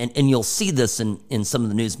when, and you'll see this in some of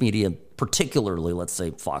the news media, particularly, let's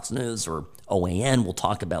say Fox News or OAN will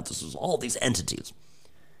talk about this as all these entities.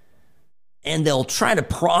 And they'll try to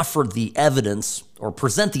proffer the evidence or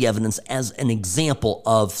present the evidence as an example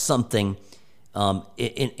of something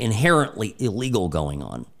inherently illegal going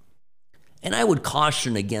on. And I would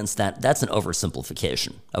caution against that. That's an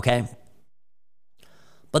oversimplification, okay?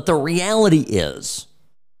 But the reality is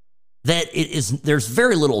that there's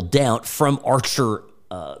very little doubt from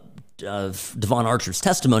Devon Archer's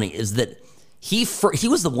testimony is that he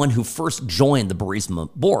was the one who first joined the Burisma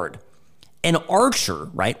board. And Archer,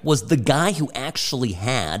 right, was the guy who actually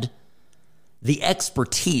had the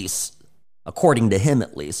expertise, according to him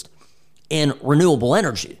at least, in renewable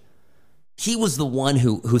energy. He was the one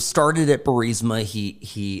who started at Burisma.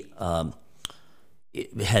 He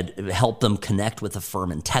had helped them connect with a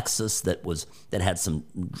firm in Texas that had some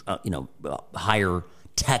higher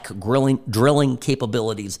tech drilling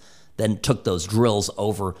capabilities. Then took those drills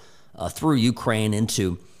over through Ukraine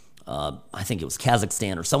into I think it was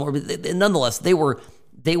Kazakhstan or somewhere. But nonetheless, he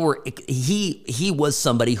was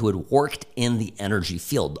somebody who had worked in the energy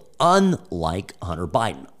field, unlike Hunter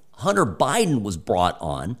Biden. Hunter Biden was brought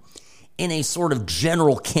on in a sort of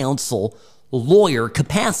general counsel lawyer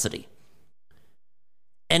capacity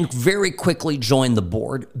and very quickly joined the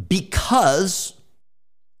board because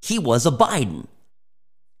he was a Biden.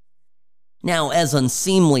 Now, as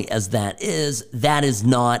unseemly as that is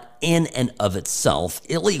not in and of itself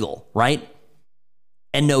illegal, right?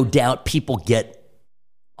 And no doubt people get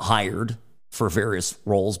hired for various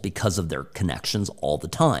roles because of their connections all the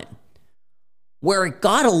time. Where it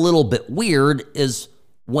got a little bit weird is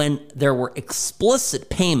when there were explicit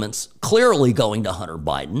payments clearly going to Hunter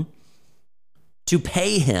Biden to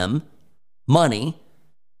pay him money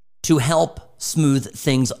to help smooth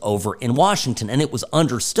things over in Washington. And it was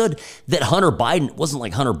understood that Hunter Biden, it wasn't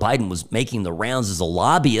like Hunter Biden was making the rounds as a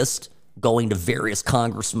lobbyist, going to various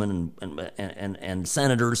congressmen and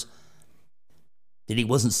senators, that he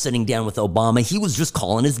wasn't sitting down with Obama. He was just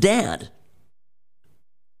calling his dad,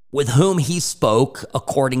 with whom he spoke,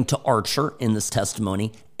 according to Archer in this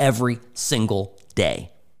testimony, every single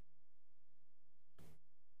day.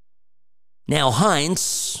 Now,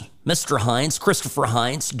 Heinz, Mr. Heinz, Christopher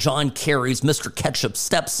Heinz, John Kerry's Mr. Ketchup's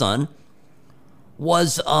stepson,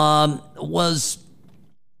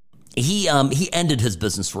 he ended his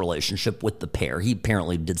business relationship with the pair. He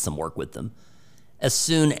apparently did some work with them as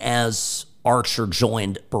soon as Archer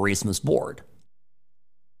joined Burisma's board.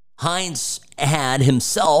 Heinz had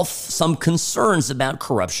himself some concerns about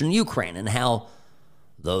corruption in Ukraine and how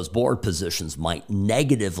those board positions might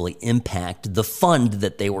negatively impact the fund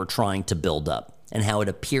that they were trying to build up and how it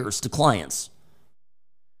appears to clients.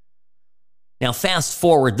 Now, fast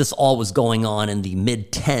forward, this all was going on in the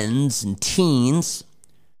mid-10s and teens,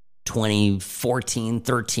 2014,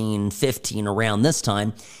 13, 15, around this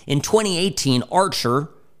time. In 2018,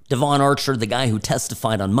 Devon Archer, the guy who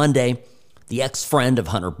testified on Monday, the ex-friend of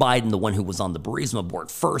Hunter Biden, the one who was on the Burisma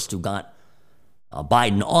board first, who got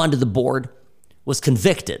Biden onto the board, was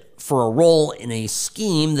convicted for a role in a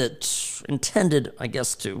scheme that intended, I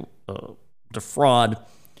guess, to defraud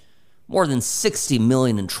more than $60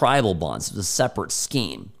 million in tribal bonds. It was a separate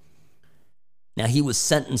scheme. Now, he was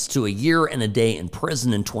sentenced to a year and a day in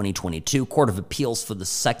prison in 2022. Court of Appeals for the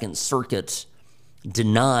Second Circuit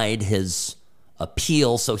denied his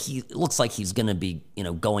appeal, so it looks like he's going to be,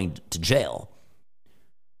 going to jail.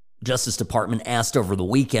 Justice Department asked over the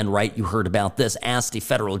weekend, right, you heard about this, asked a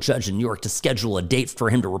federal judge in New York to schedule a date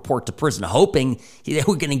for him to report to prison, hoping they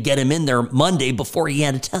were going to get him in there Monday before he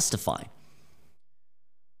had to testify.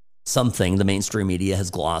 Something the mainstream media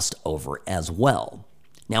has glossed over as well.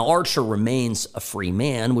 Now, Archer remains a free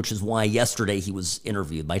man, which is why yesterday he was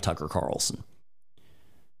interviewed by Tucker Carlson.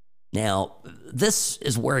 Now, this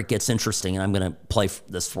is where it gets interesting, and I'm going to play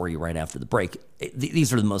this for you right after the break.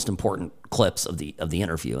 These are the most important clips of the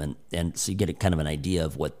interview, and so you get kind of an idea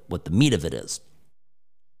of what the meat of it is.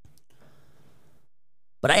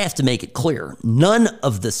 But I have to make it clear, none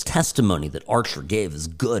of this testimony that Archer gave is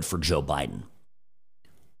good for Joe Biden,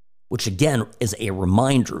 which again is a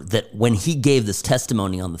reminder that when he gave this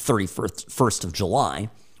testimony on the 31st of July,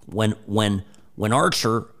 when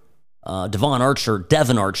Archer,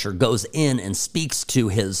 Devon Archer goes in and speaks to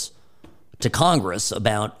Congress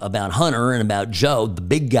about Hunter and about Joe, the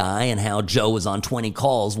big guy, and how Joe was on 20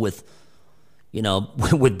 calls with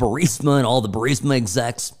Burisma and all the Burisma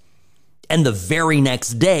execs. And the very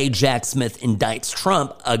next day, Jack Smith indicts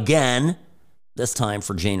Trump again, this time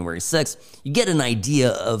for January 6th. You get an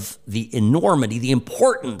idea of the enormity, the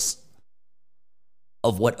importance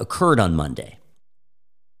of what occurred on Monday.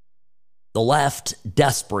 The left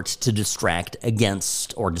desperate to distract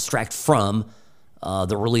from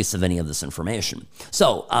the release of any of this information.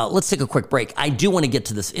 So let's take a quick break. I do want to get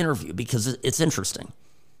to this interview because it's interesting.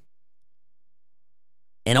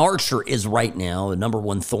 And Archer is right now the number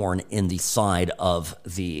one thorn in the side of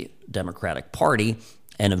the Democratic Party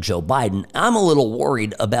and of Joe Biden. I'm a little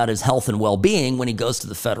worried about his health and well-being when he goes to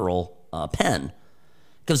the federal pen.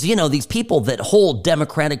 Because, you know, these people that hold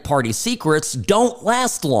Democratic Party secrets don't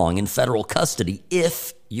last long in federal custody,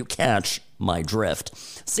 if you catch my drift.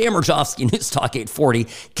 Sam Rajovsky, News Talk 840,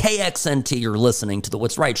 KXNT, you're listening to The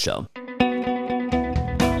What's Right Show.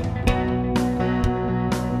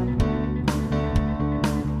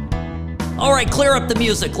 All right, clear up the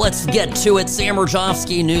music. Let's get to it. Sam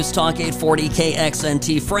Rajovsky, News Talk 840,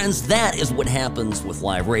 KXNT. Friends, that is what happens with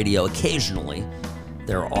live radio. Occasionally,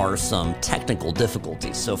 there are some technical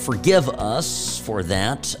difficulties, so forgive us for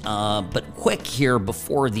that. But quick here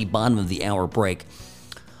before the bottom of the hour break.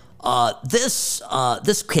 This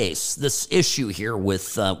case, this issue here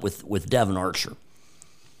with Devon Archer,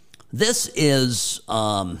 this is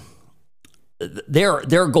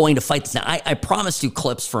they're going to fight this. Now, I promised you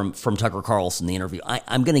clips from Tucker Carlson, the interview.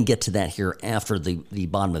 I'm going to get to that here after the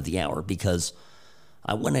bottom of the hour because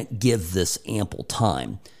I want to give this ample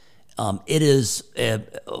time. It is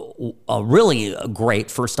really great,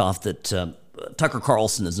 first off, that Tucker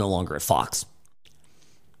Carlson is no longer at Fox.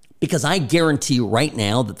 Because I guarantee you right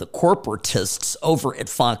now that the corporatists over at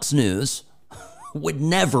Fox News would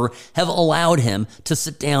never have allowed him to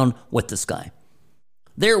sit down with this guy.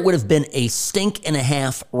 There would have been a stink and a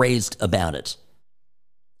half raised about it.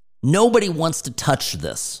 Nobody wants to touch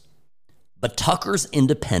this. But Tucker's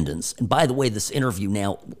independence, and by the way, this interview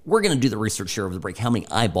now, we're going to do the research here over the break, how many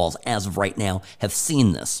eyeballs as of right now have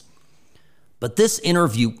seen this. But this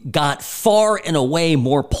interview got far and away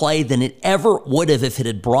more play than it ever would have if it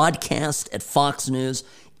had broadcast at Fox News,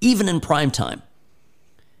 even in prime time.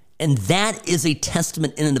 And that is a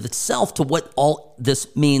testament in and of itself to what all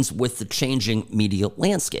this means with the changing media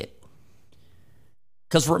landscape.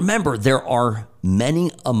 Because remember, there are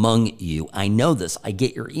many among you, I know this, I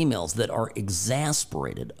get your emails, that are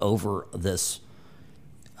exasperated over this,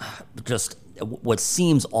 just what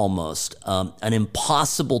seems almost an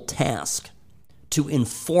impossible task to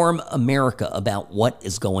inform America about what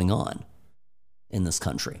is going on in this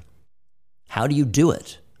country. How do you do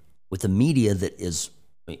it with a media that is,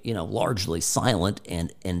 you know, largely silent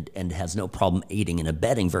and has no problem aiding and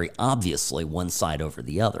abetting, very obviously, one side over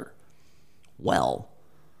the other? Well,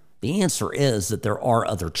 the answer is that there are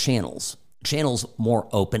other channels more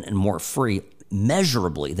open and more free,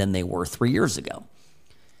 measurably, than they were 3 years ago.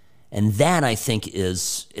 And that, I think,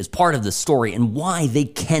 is part of the story and why they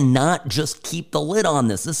cannot just keep the lid on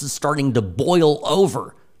this. This is starting to boil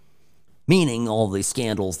over, meaning all the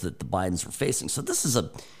scandals that the Bidens are facing. So this is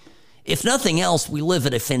if nothing else, we live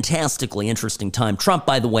at a fantastically interesting time. Trump,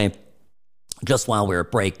 by the way, just while we were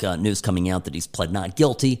at break, news coming out that he's pled not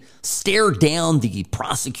guilty, stared down the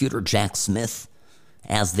prosecutor, Jack Smith,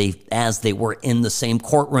 as they were in the same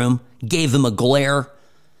courtroom, gave him a glare,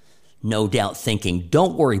 no doubt thinking,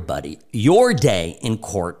 don't worry, buddy, your day in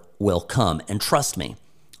court will come. And trust me,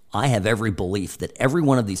 I have every belief that every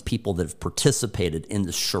one of these people that have participated in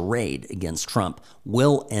the charade against Trump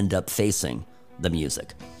will end up facing the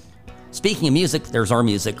music. Speaking of music, there's our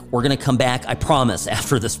music. We're going to come back, I promise,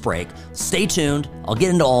 after this break. Stay tuned. I'll get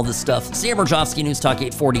into all this stuff. Sam Rajovsky, News Talk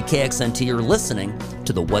 840 KXNT. You're listening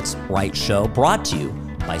to The What's Right Show, brought to you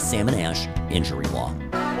by Sam & Ash Injury Law.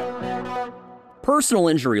 Personal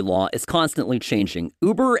injury law is constantly changing.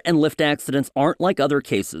 Uber and Lyft accidents aren't like other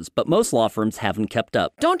cases, but most law firms haven't kept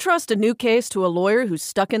up. Don't trust a new case to a lawyer who's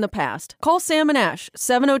stuck in the past. Call Sam & Ash,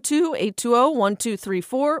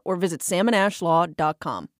 702-820-1234, or visit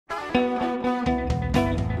samandashlaw.com.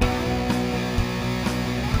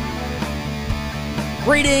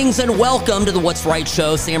 Greetings and welcome to the What's Right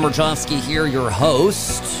Show. Sam Rajovsky here, your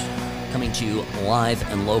host, coming to you live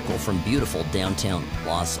and local from beautiful downtown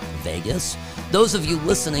Las Vegas. Those of you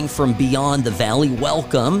listening from beyond the valley,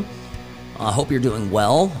 welcome. I hope you're doing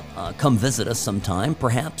well. Come visit us sometime,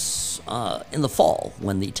 perhaps in the fall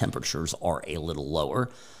when the temperatures are a little lower.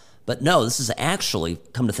 But no, this is actually,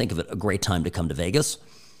 come to think of it, a great time to come to Vegas.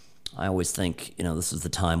 I always think, this is the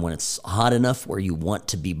time when it's hot enough where you want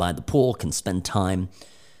to be by the pool, can spend time,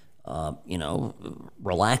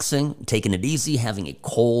 relaxing, taking it easy, having a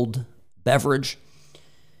cold beverage.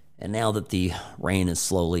 And now that the rain is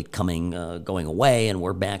slowly going away and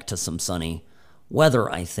we're back to some sunny weather,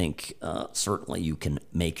 I think certainly you can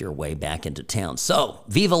make your way back into town. So,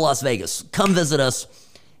 Viva Las Vegas. Come visit us.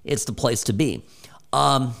 It's the place to be.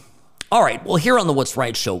 All right, well, here on the What's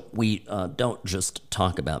Right Show, we don't just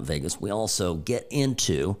talk about Vegas. We also get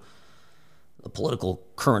into the political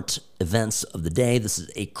current events of the day. This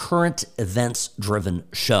is a current events-driven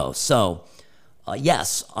show. So,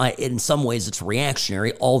 yes, in some ways it's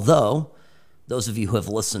reactionary, although those of you who have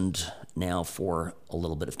listened now for a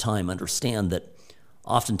little bit of time understand that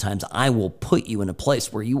oftentimes I will put you in a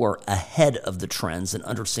place where you are ahead of the trends and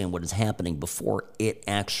understand what is happening before it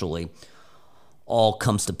actually all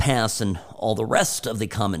comes to pass and all the rest of the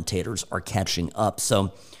commentators are catching up.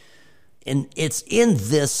 So, and it's in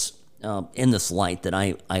this light that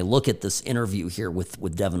I look at this interview here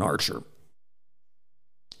with Devon Archer.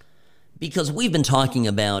 Because we've been talking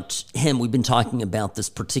about him, we've been talking about this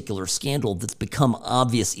particular scandal that's become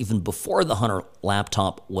obvious even before the Hunter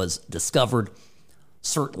laptop was discovered.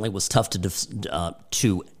 Certainly was tough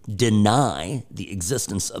to deny the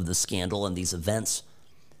existence of the scandal and these events,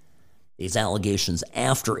 these allegations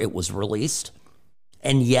after it was released.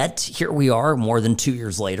 And yet, here we are more than 2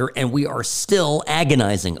 years later, and we are still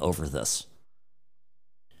agonizing over this.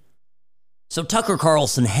 So Tucker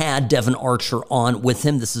Carlson had Devon Archer on with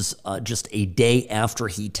him. This is just a day after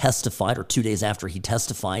he testified, or 2 days after he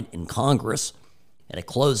testified in Congress at a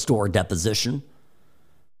closed-door deposition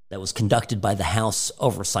that was conducted by the House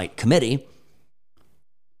Oversight Committee.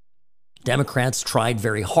 Democrats tried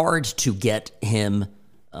very hard to get him,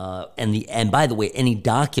 and by the way, any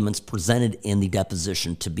documents presented in the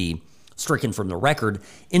deposition to be stricken from the record.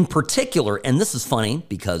 In particular, and this is funny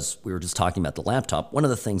because we were just talking about the laptop, one of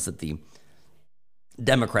the things that the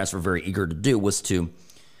Democrats were very eager to do was to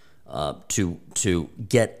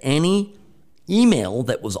get any email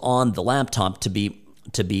that was on the laptop to be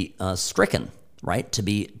stricken, right? To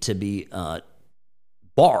be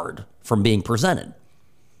barred from being presented.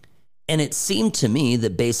 And it seemed to me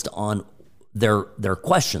that based on their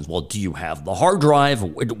questions, well, do you have the hard drive?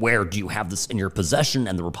 Where do you have this in your possession?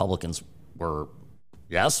 And the Republicans were,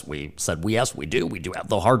 yes, we said, yes, we do. We do have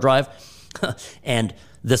the hard drive. And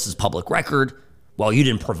this is public record. Well, you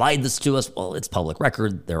didn't provide this to us. Well, it's public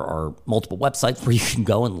record. There are multiple websites where you can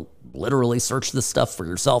go and literally search this stuff for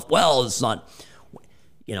yourself. Well, it's not,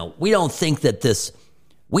 we don't think that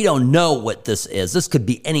we don't know what this is. This could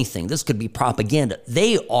be anything. This could be propaganda.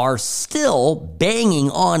 They are still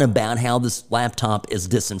banging on about how this laptop is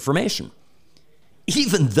disinformation,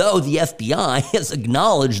 even though the FBI has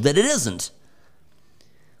acknowledged that it isn't.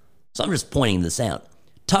 So I'm just pointing this out.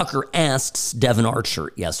 Tucker asks Devon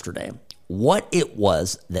Archer yesterday what it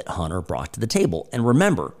was that Hunter brought to the table. And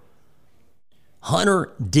remember,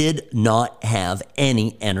 Hunter did not have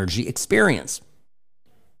any energy experience. In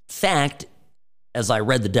fact, as I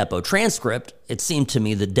read the Depo transcript, it seemed to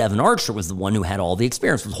me that Devon Archer was the one who had all the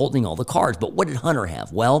experience, was holding all the cards. But what did Hunter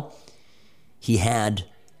have? Well, he had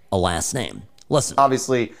a last name. Listen.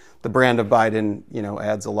 Obviously, the brand of Biden,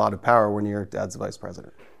 adds a lot of power when your dad's the vice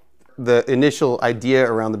president. The initial idea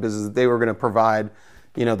around the business that they were going to provide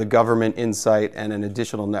the government insight and an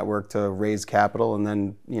additional network to raise capital and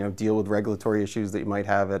then, deal with regulatory issues that you might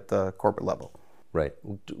have at the corporate level. Right.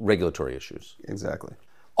 Regulatory issues. Exactly.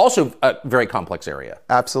 Also a very complex area.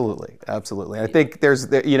 Absolutely. Absolutely. I think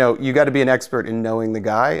you got to be an expert in knowing the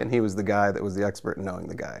guy, and he was the guy that was the expert in knowing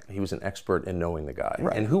the guy. He was an expert in knowing the guy.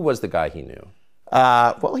 Right. And who was the guy he knew?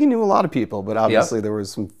 Well, he knew a lot of people, but obviously there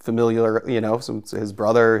was some familiar, his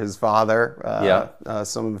brother, his father,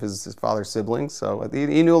 some of his father's siblings. So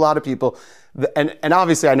he knew a lot of people. And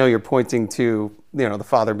obviously I know you're pointing to, the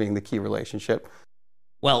father being the key relationship.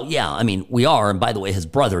 Well, yeah, I mean, we are. And by the way, his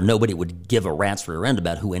brother, nobody would give a rat's rear end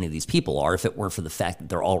about who any of these people are if it weren't for the fact that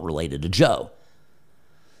they're all related to Joe.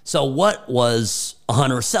 So what was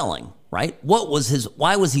Hunter selling, right?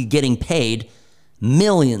 Why was he getting paid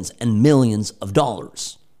millions and millions of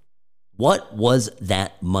dollars? What was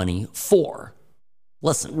that money for?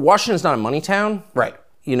 Listen. Washington's not a money town. Right.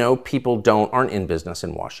 People aren't in business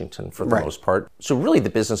in Washington for the most part. So really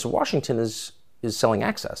the business of Washington is selling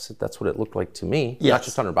access. That's what it looked like to me. Yes. Not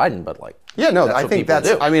just Hunter Biden, but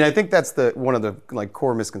I think that's one of the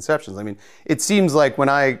core misconceptions. I mean, it seems like when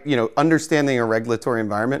understanding a regulatory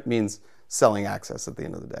environment means selling access at the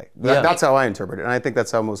end of the day. That's how I interpret it. And I think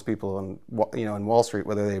that's how most people in Wall Street,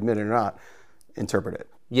 whether they admit it or not, interpret it.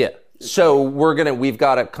 Yeah. So we've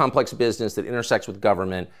got a complex business that intersects with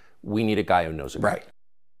government. We need a guy who knows it.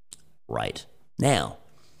 Right. Now,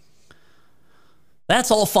 that's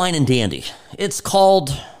all fine and dandy. It's called,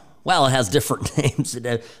 it has different names,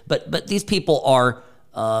 but these people are,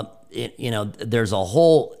 there's a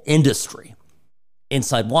whole industry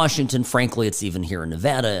inside Washington. Frankly, it's even here in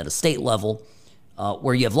Nevada at a state level,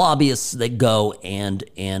 where you have lobbyists that go and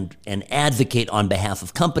advocate on behalf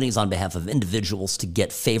of companies, on behalf of individuals to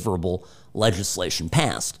get favorable legislation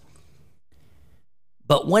passed.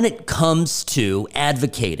 But when it comes to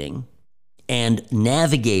advocating and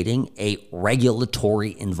navigating a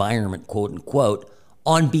regulatory environment, quote unquote,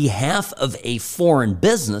 on behalf of a foreign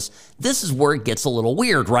business, this is where it gets a little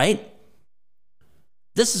weird, right?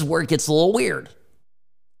 This is where it gets a little weird.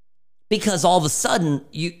 Because all of a sudden,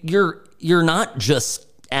 you're not just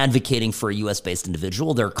advocating for a U.S.-based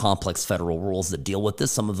individual. There are complex federal rules that deal with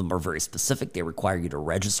this. Some of them are very specific. They require you to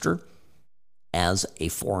register as a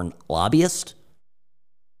foreign lobbyist.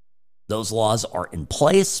 Those laws are in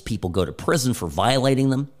place. People go to prison for violating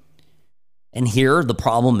them. And here, the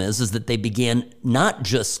problem is that they began not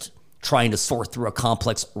just trying to sort through a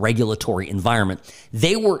complex regulatory environment.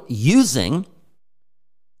 They were using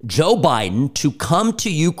Joe Biden to come to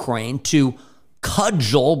Ukraine to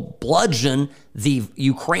cudgel, bludgeon the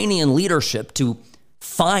Ukrainian leadership to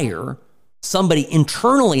fire somebody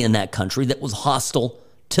internally in that country that was hostile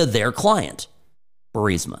to their client,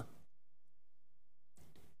 Burisma.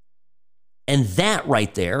 And that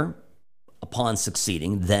right there, upon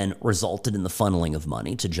succeeding, then resulted in the funneling of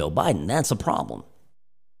money to Joe Biden. That's a problem.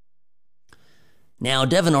 Now,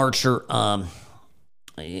 Devon Archer,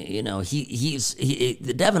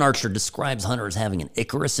 Devon Archer describes Hunter as having an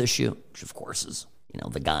Icarus issue, which of course is,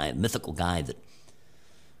 the mythical guy that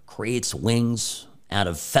creates wings out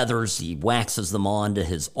of feathers. He waxes them onto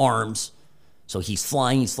his arms. So he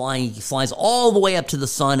flies all the way up to the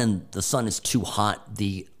sun, and the sun is too hot.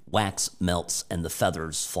 The wax melts and the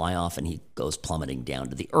feathers fly off, and he goes plummeting down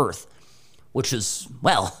to the earth, which is,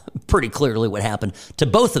 pretty clearly what happened to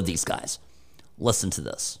both of these guys. Listen to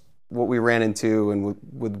this. What we ran into and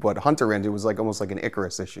with what Hunter ran into was almost like an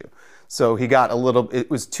Icarus issue. So he got it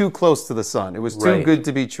was too close to the sun. It was too good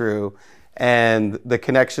to be true. And the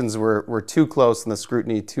connections were too close and the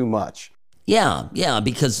scrutiny too much. Yeah,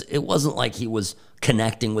 because it wasn't like he was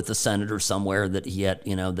connecting with a senator somewhere that he had,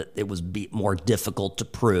 that it was more difficult to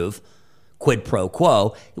prove quid pro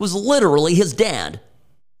quo. It was literally his dad.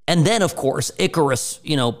 And then, of course, Icarus,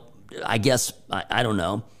 I guess, I don't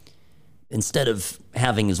know, instead of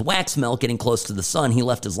having his wax melt getting close to the sun, he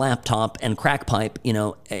left his laptop and crack pipe,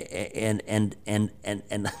 and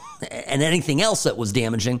anything else that was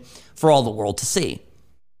damaging for all the world to see.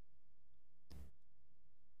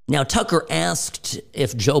 Now, Tucker asked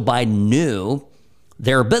if Joe Biden knew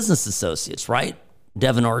their business associates, right?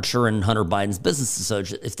 Devon Archer and Hunter Biden's business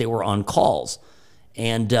associates, if they were on calls.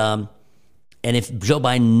 And if Joe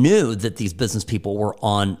Biden knew that these business people were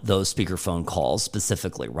on those speakerphone calls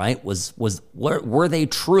specifically, right? Were they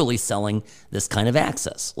truly selling this kind of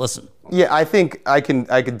access? Listen. Yeah, I think I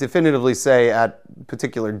could definitively say at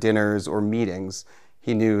particular dinners or meetings,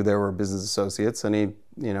 he knew there were business associates, and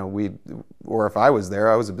or if I was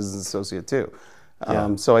there, I was a business associate too.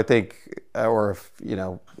 Yeah. So I think, or if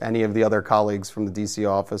any of the other colleagues from the DC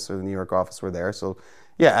office or the New York office were there. So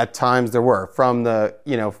yeah, at times there were. From the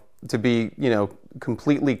to be,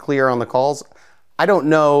 completely clear on the calls. I don't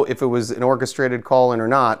know if it was an orchestrated call in or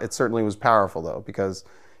not. It certainly was powerful, though, because,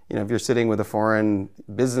 if you're sitting with a foreign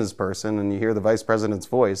business person and you hear the vice president's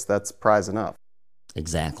voice, that's prize enough.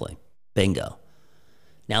 Exactly. Bingo.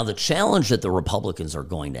 Now, the challenge that the Republicans are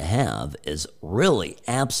going to have is really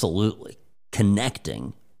absolutely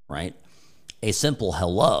connecting, right, a simple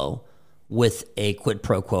hello with a quid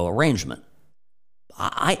pro quo arrangement.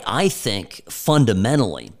 I think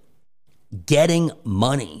fundamentally, getting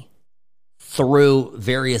money through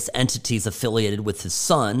various entities affiliated with his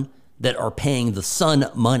son that are paying the son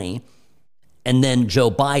money, and then Joe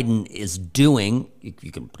Biden is doing,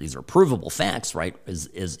 these are provable facts, right,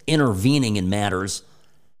 is intervening in matters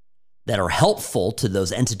that are helpful to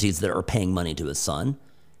those entities that are paying money to his son.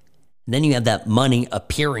 And then you have that money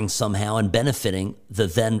appearing somehow and benefiting the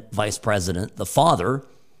then vice president, the father,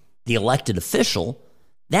 the elected official.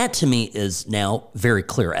 That, to me, is now very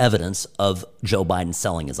clear evidence of Joe Biden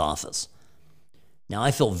selling his office. Now, I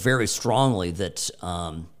feel very strongly that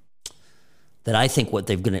I think what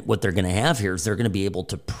they're going to have here is they're going to be able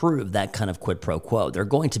to prove that kind of quid pro quo. They're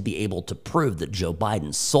going to be able to prove that Joe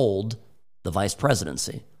Biden sold the vice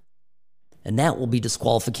presidency, and that will be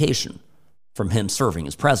disqualification from him serving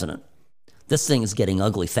as president. This thing is getting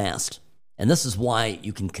ugly fast, and this is why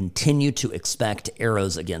you can continue to expect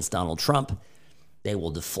arrows against Donald Trump. They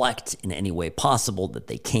will deflect in any way possible that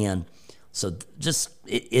they can. So just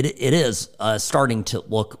it is starting to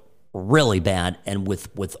look really bad. And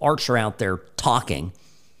with Archer out there talking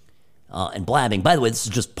and blabbing. By the way, this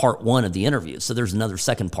is just part one of the interview. So there's another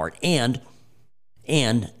second part. And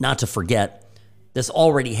not to forget, this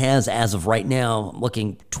already has, as of right now, I'm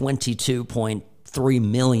looking 22.3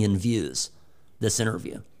 million views, this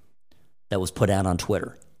interview that was put out on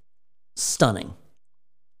Twitter. Stunning.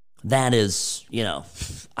 That is,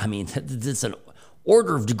 it's an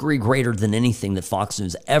order of degree greater than anything that Fox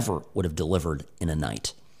News ever would have delivered in a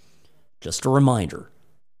night. Just a reminder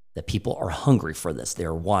that people are hungry for this. They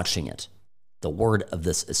are watching it. The word of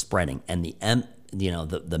this is spreading. And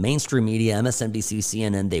the mainstream media, MSNBC,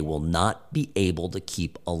 CNN, they will not be able to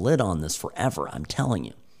keep a lid on this forever. I'm telling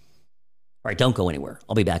you. All right, don't go anywhere.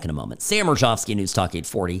 I'll be back in a moment. Sam Rajovsky, News Talk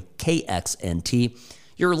 840, KXNT.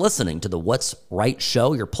 You're listening to the What's Right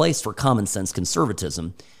Show, your place for common sense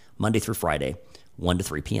conservatism, Monday through Friday, 1 to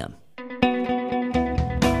 3 p.m.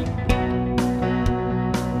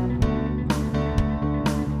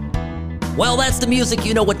 Well, that's the music.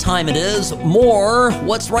 You know what time it is. More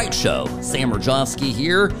What's Right Show. Sam Rajovsky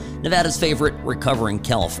here, Nevada's favorite recovering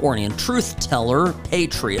Californian, truth teller,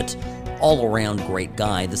 patriot, all-around great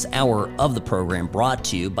guy. This hour of the program brought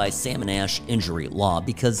to you by Sam & Ash Injury Law,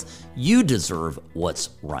 because you deserve what's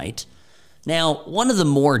right. Now, one of the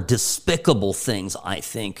more despicable things I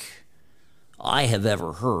think I have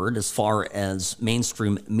ever heard as far as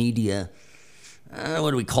mainstream media,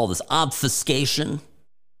 what do we call this, obfuscation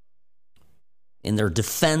in their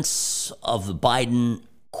defense of the Biden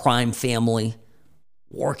crime family,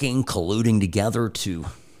 working, colluding together to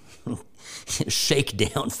shake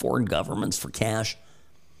down foreign governments for cash.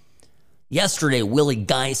 Yesterday, Willie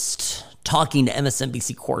Geist talking to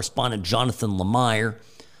MSNBC correspondent Jonathan Lemire.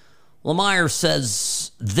 Lemire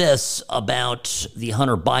says this about the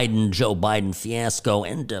Hunter Biden, Joe Biden fiasco,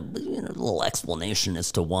 and a little explanation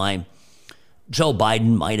as to why Joe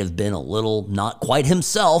Biden might have been a little not quite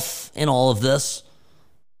himself in all of this.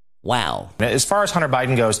 Wow. As far as Hunter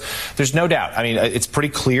Biden goes, there's no doubt. I mean, it's pretty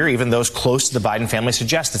clear, even those close to the Biden family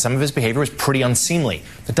suggest that some of his behavior was pretty unseemly.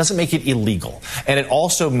 That doesn't make it illegal. And it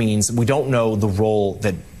also means we don't know the role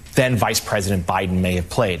that then Vice President Biden may have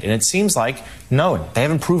played. And it seems like, no, they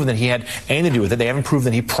haven't proven that he had anything to do with it. They haven't proven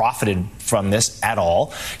that he profited from this at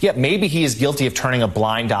all. Yet maybe he is guilty of turning a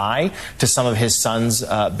blind eye to some of his son's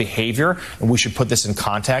behavior. And we should put this in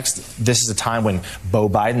context. This is a time when Beau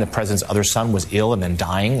Biden, the president's other son, was ill and then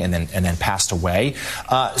dying and then passed away.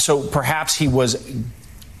 So perhaps he was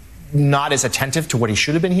not as attentive to what he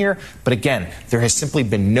should have been here. But again, there has simply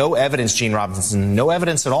been no evidence, Gene Robinson, no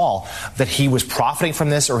evidence at all that he was profiting from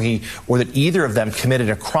this or that either of them committed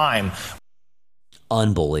a crime.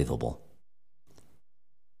 Unbelievable.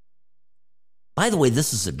 By the way,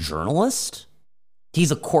 this is a journalist.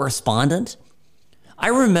 He's a correspondent. I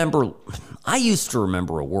used to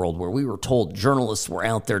remember a world where we were told journalists were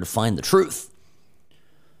out there to find the truth,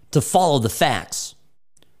 to follow the facts,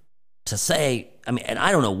 to say, I mean, and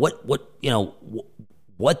I don't know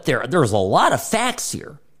there's a lot of facts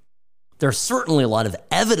here. There's certainly a lot of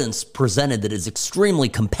evidence presented that is extremely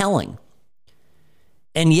compelling.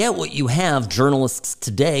 And yet what you have journalists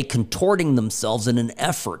today contorting themselves in an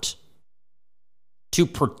effort to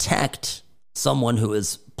protect someone who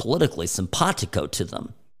is politically simpatico to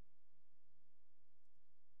them.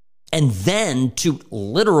 And then to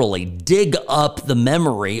literally dig up the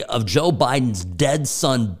memory of Joe Biden's dead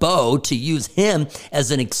son, Beau, to use him as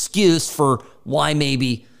an excuse for why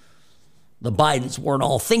maybe the Bidens weren't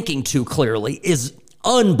all thinking too clearly is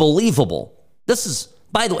unbelievable. This is,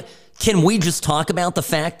 by the way, can we just talk about the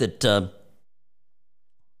fact that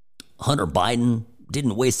Hunter Biden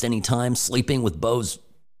didn't waste any time sleeping with Beau's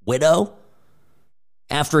widow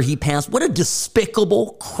after he passed? What a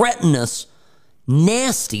despicable, cretinous,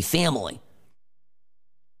 nasty family.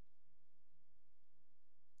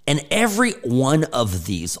 And every one of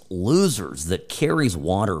these losers that carries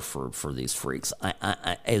water for these freaks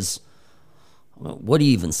what do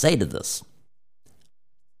you even say to this?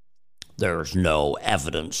 There's no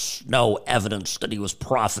evidence that he was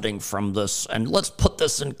profiting from this. And let's put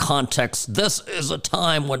this in context. This is a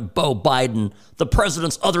time when Beau Biden, the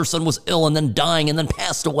president's other son, was ill and then dying and then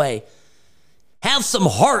passed away. Have some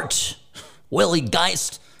heart, Willie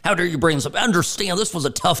Geist. How dare you bring this up? Understand, this was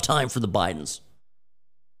a tough time for the Bidens.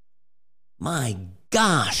 My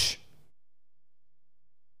gosh.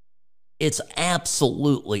 It's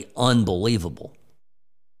absolutely unbelievable.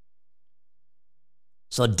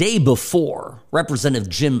 So a day before, Representative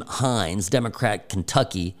Jim Hines, Democrat,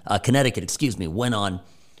 Connecticut, went on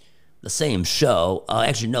the same show.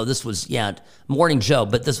 This was, Morning Joe,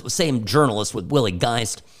 but this was same journalist with Willie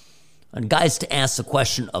Geist. And Geist asked the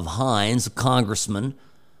question of Hines, a congressman,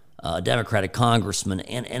 Democratic congressman,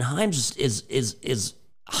 and Hines is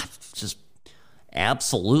just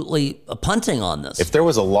absolutely punting on this. If there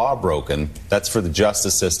was a law broken, that's for the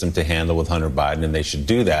justice system to handle with Hunter Biden, and they should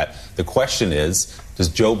do that. The question is, does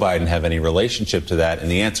Joe Biden have any relationship to that? And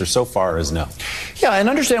the answer so far is no. Yeah, and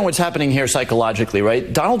understand what's happening here psychologically,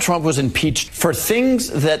 right? Donald Trump was impeached for things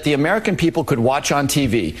that the American people could watch on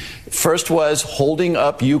TV. First was holding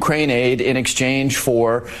up Ukraine aid in exchange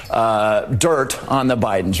for dirt on the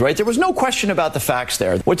Bidens, right? There was no question about the facts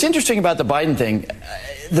there. What's interesting about the Biden thing,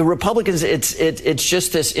 the Republicans, it's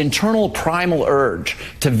just this internal primal urge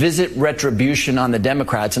to visit retribution on the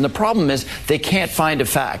Democrats. And the problem is they can't find a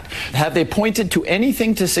fact. Have they pointed to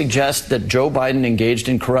anything to suggest that Joe Biden engaged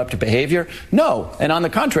in corrupt behavior? No. And on the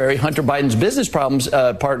contrary, Hunter Biden's business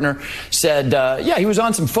partner said, yeah, he was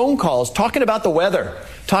on some phone calls talking about the weather,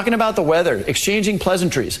 exchanging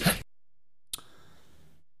pleasantries.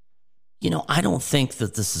 You know, I don't think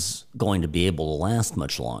that this is going to be able to last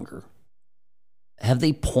much longer. Have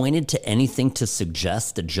they pointed to anything to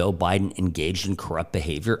suggest that Joe Biden engaged in corrupt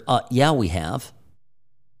behavior? Yeah, we have.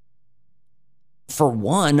 For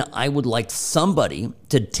one, I would like somebody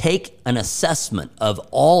to take an assessment of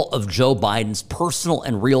all of Joe Biden's personal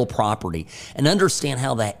and real property and understand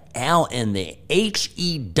how in the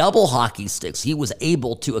HE double hockey sticks he was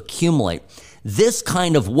able to accumulate this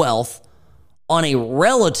kind of wealth on a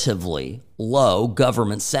relatively low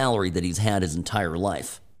government salary that he's had his entire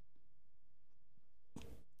life.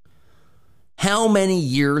 How many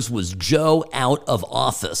years was Joe out of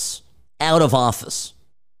office?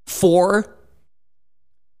 4?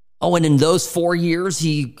 Oh, and in those 4 years,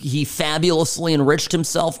 he fabulously enriched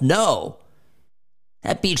himself? No.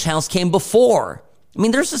 That beach house came before. I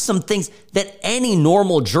mean, there's just some things that any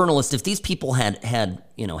normal journalist, if these people had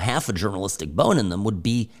half a journalistic bone in them, would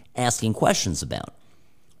be asking questions about.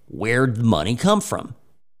 Where'd the money come from?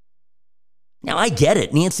 Now, I get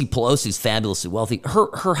it. Nancy Pelosi's fabulously wealthy.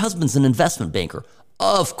 Her husband's an investment banker.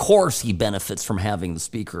 Of course he benefits from having the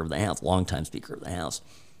Speaker of the House, longtime Speaker of the House,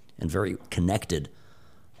 and very connected,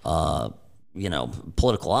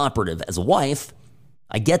 political operative as a wife.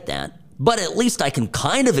 I get that. But at least I can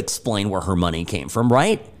kind of explain where her money came from,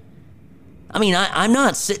 right? I mean, I'm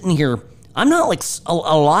not sitting here. I'm not like a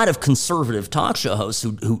lot of conservative talk show hosts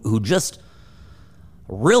who just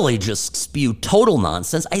really just spew total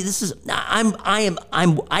nonsense. I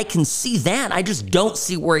can see that. I just don't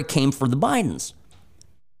see where it came from the Bidens.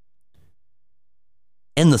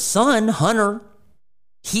 And the son, Hunter,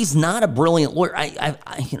 he's not a brilliant lawyer.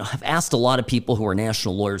 I've asked a lot of people who are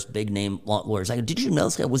national lawyers, big name lawyers. I go, did you know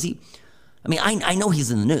this guy? Was he? I mean, I know he's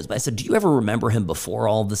in the news, but I said, do you ever remember him before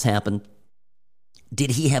all of this happened?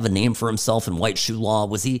 Did he have a name for himself in white shoe law?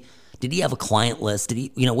 Did he have a client list? Did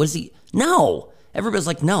he, was he? No. Everybody's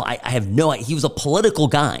like, no, I have no idea. He was a political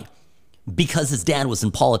guy because his dad was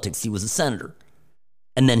in politics. He was a senator.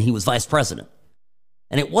 And then he was vice president.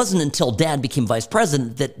 And it wasn't until dad became vice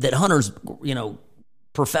president that Hunter's,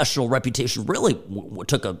 professional reputation really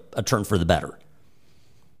took a turn for the better.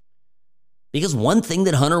 Because one thing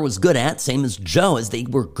that Hunter was good at, same as Joe, is they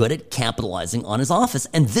were good at capitalizing on his office.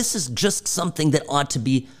 And this is just something that ought to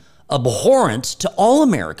be abhorrent to all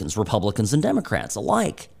Americans, Republicans and Democrats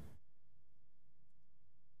alike.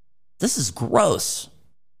 This is gross.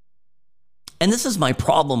 And this is my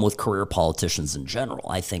problem with career politicians in general.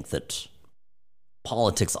 I think that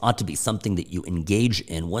politics ought to be something that you engage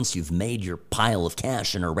in once you've made your pile of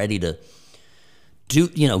cash and are ready to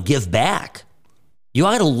give back. You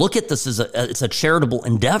ought to look at this as it's a charitable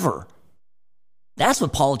endeavor. That's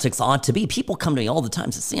what politics ought to be. People come to me all the time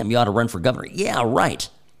and say, Sam, you ought to run for governor. Yeah, right.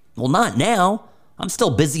 Well, not now. I'm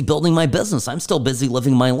still busy building my business. I'm still busy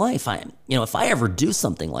living my life. If I ever do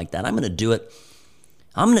something like that, I'm going to do it.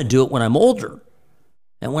 I'm going to do it when I'm older.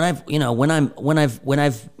 And when I've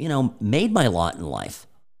made my lot in life,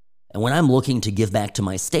 and when I'm looking to give back to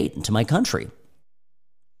my state and to my country.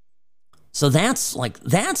 So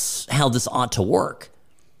that's how this ought to work.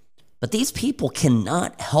 But these people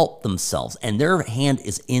cannot help themselves, and their hand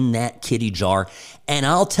is in that kitty jar. And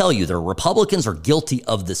I'll tell you, the Republicans are guilty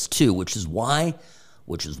of this too, which is why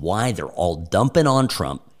they're all dumping on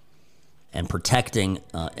Trump and protecting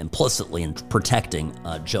implicitly and protecting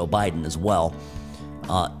Joe Biden as well.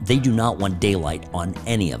 They do not want daylight on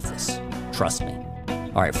any of this. Trust me.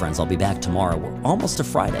 All right, friends, I'll be back tomorrow. We're almost to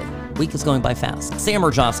Friday. Week is going by fast. Sam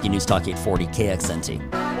Rajovsky, News Talk 840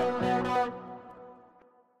 KXNT.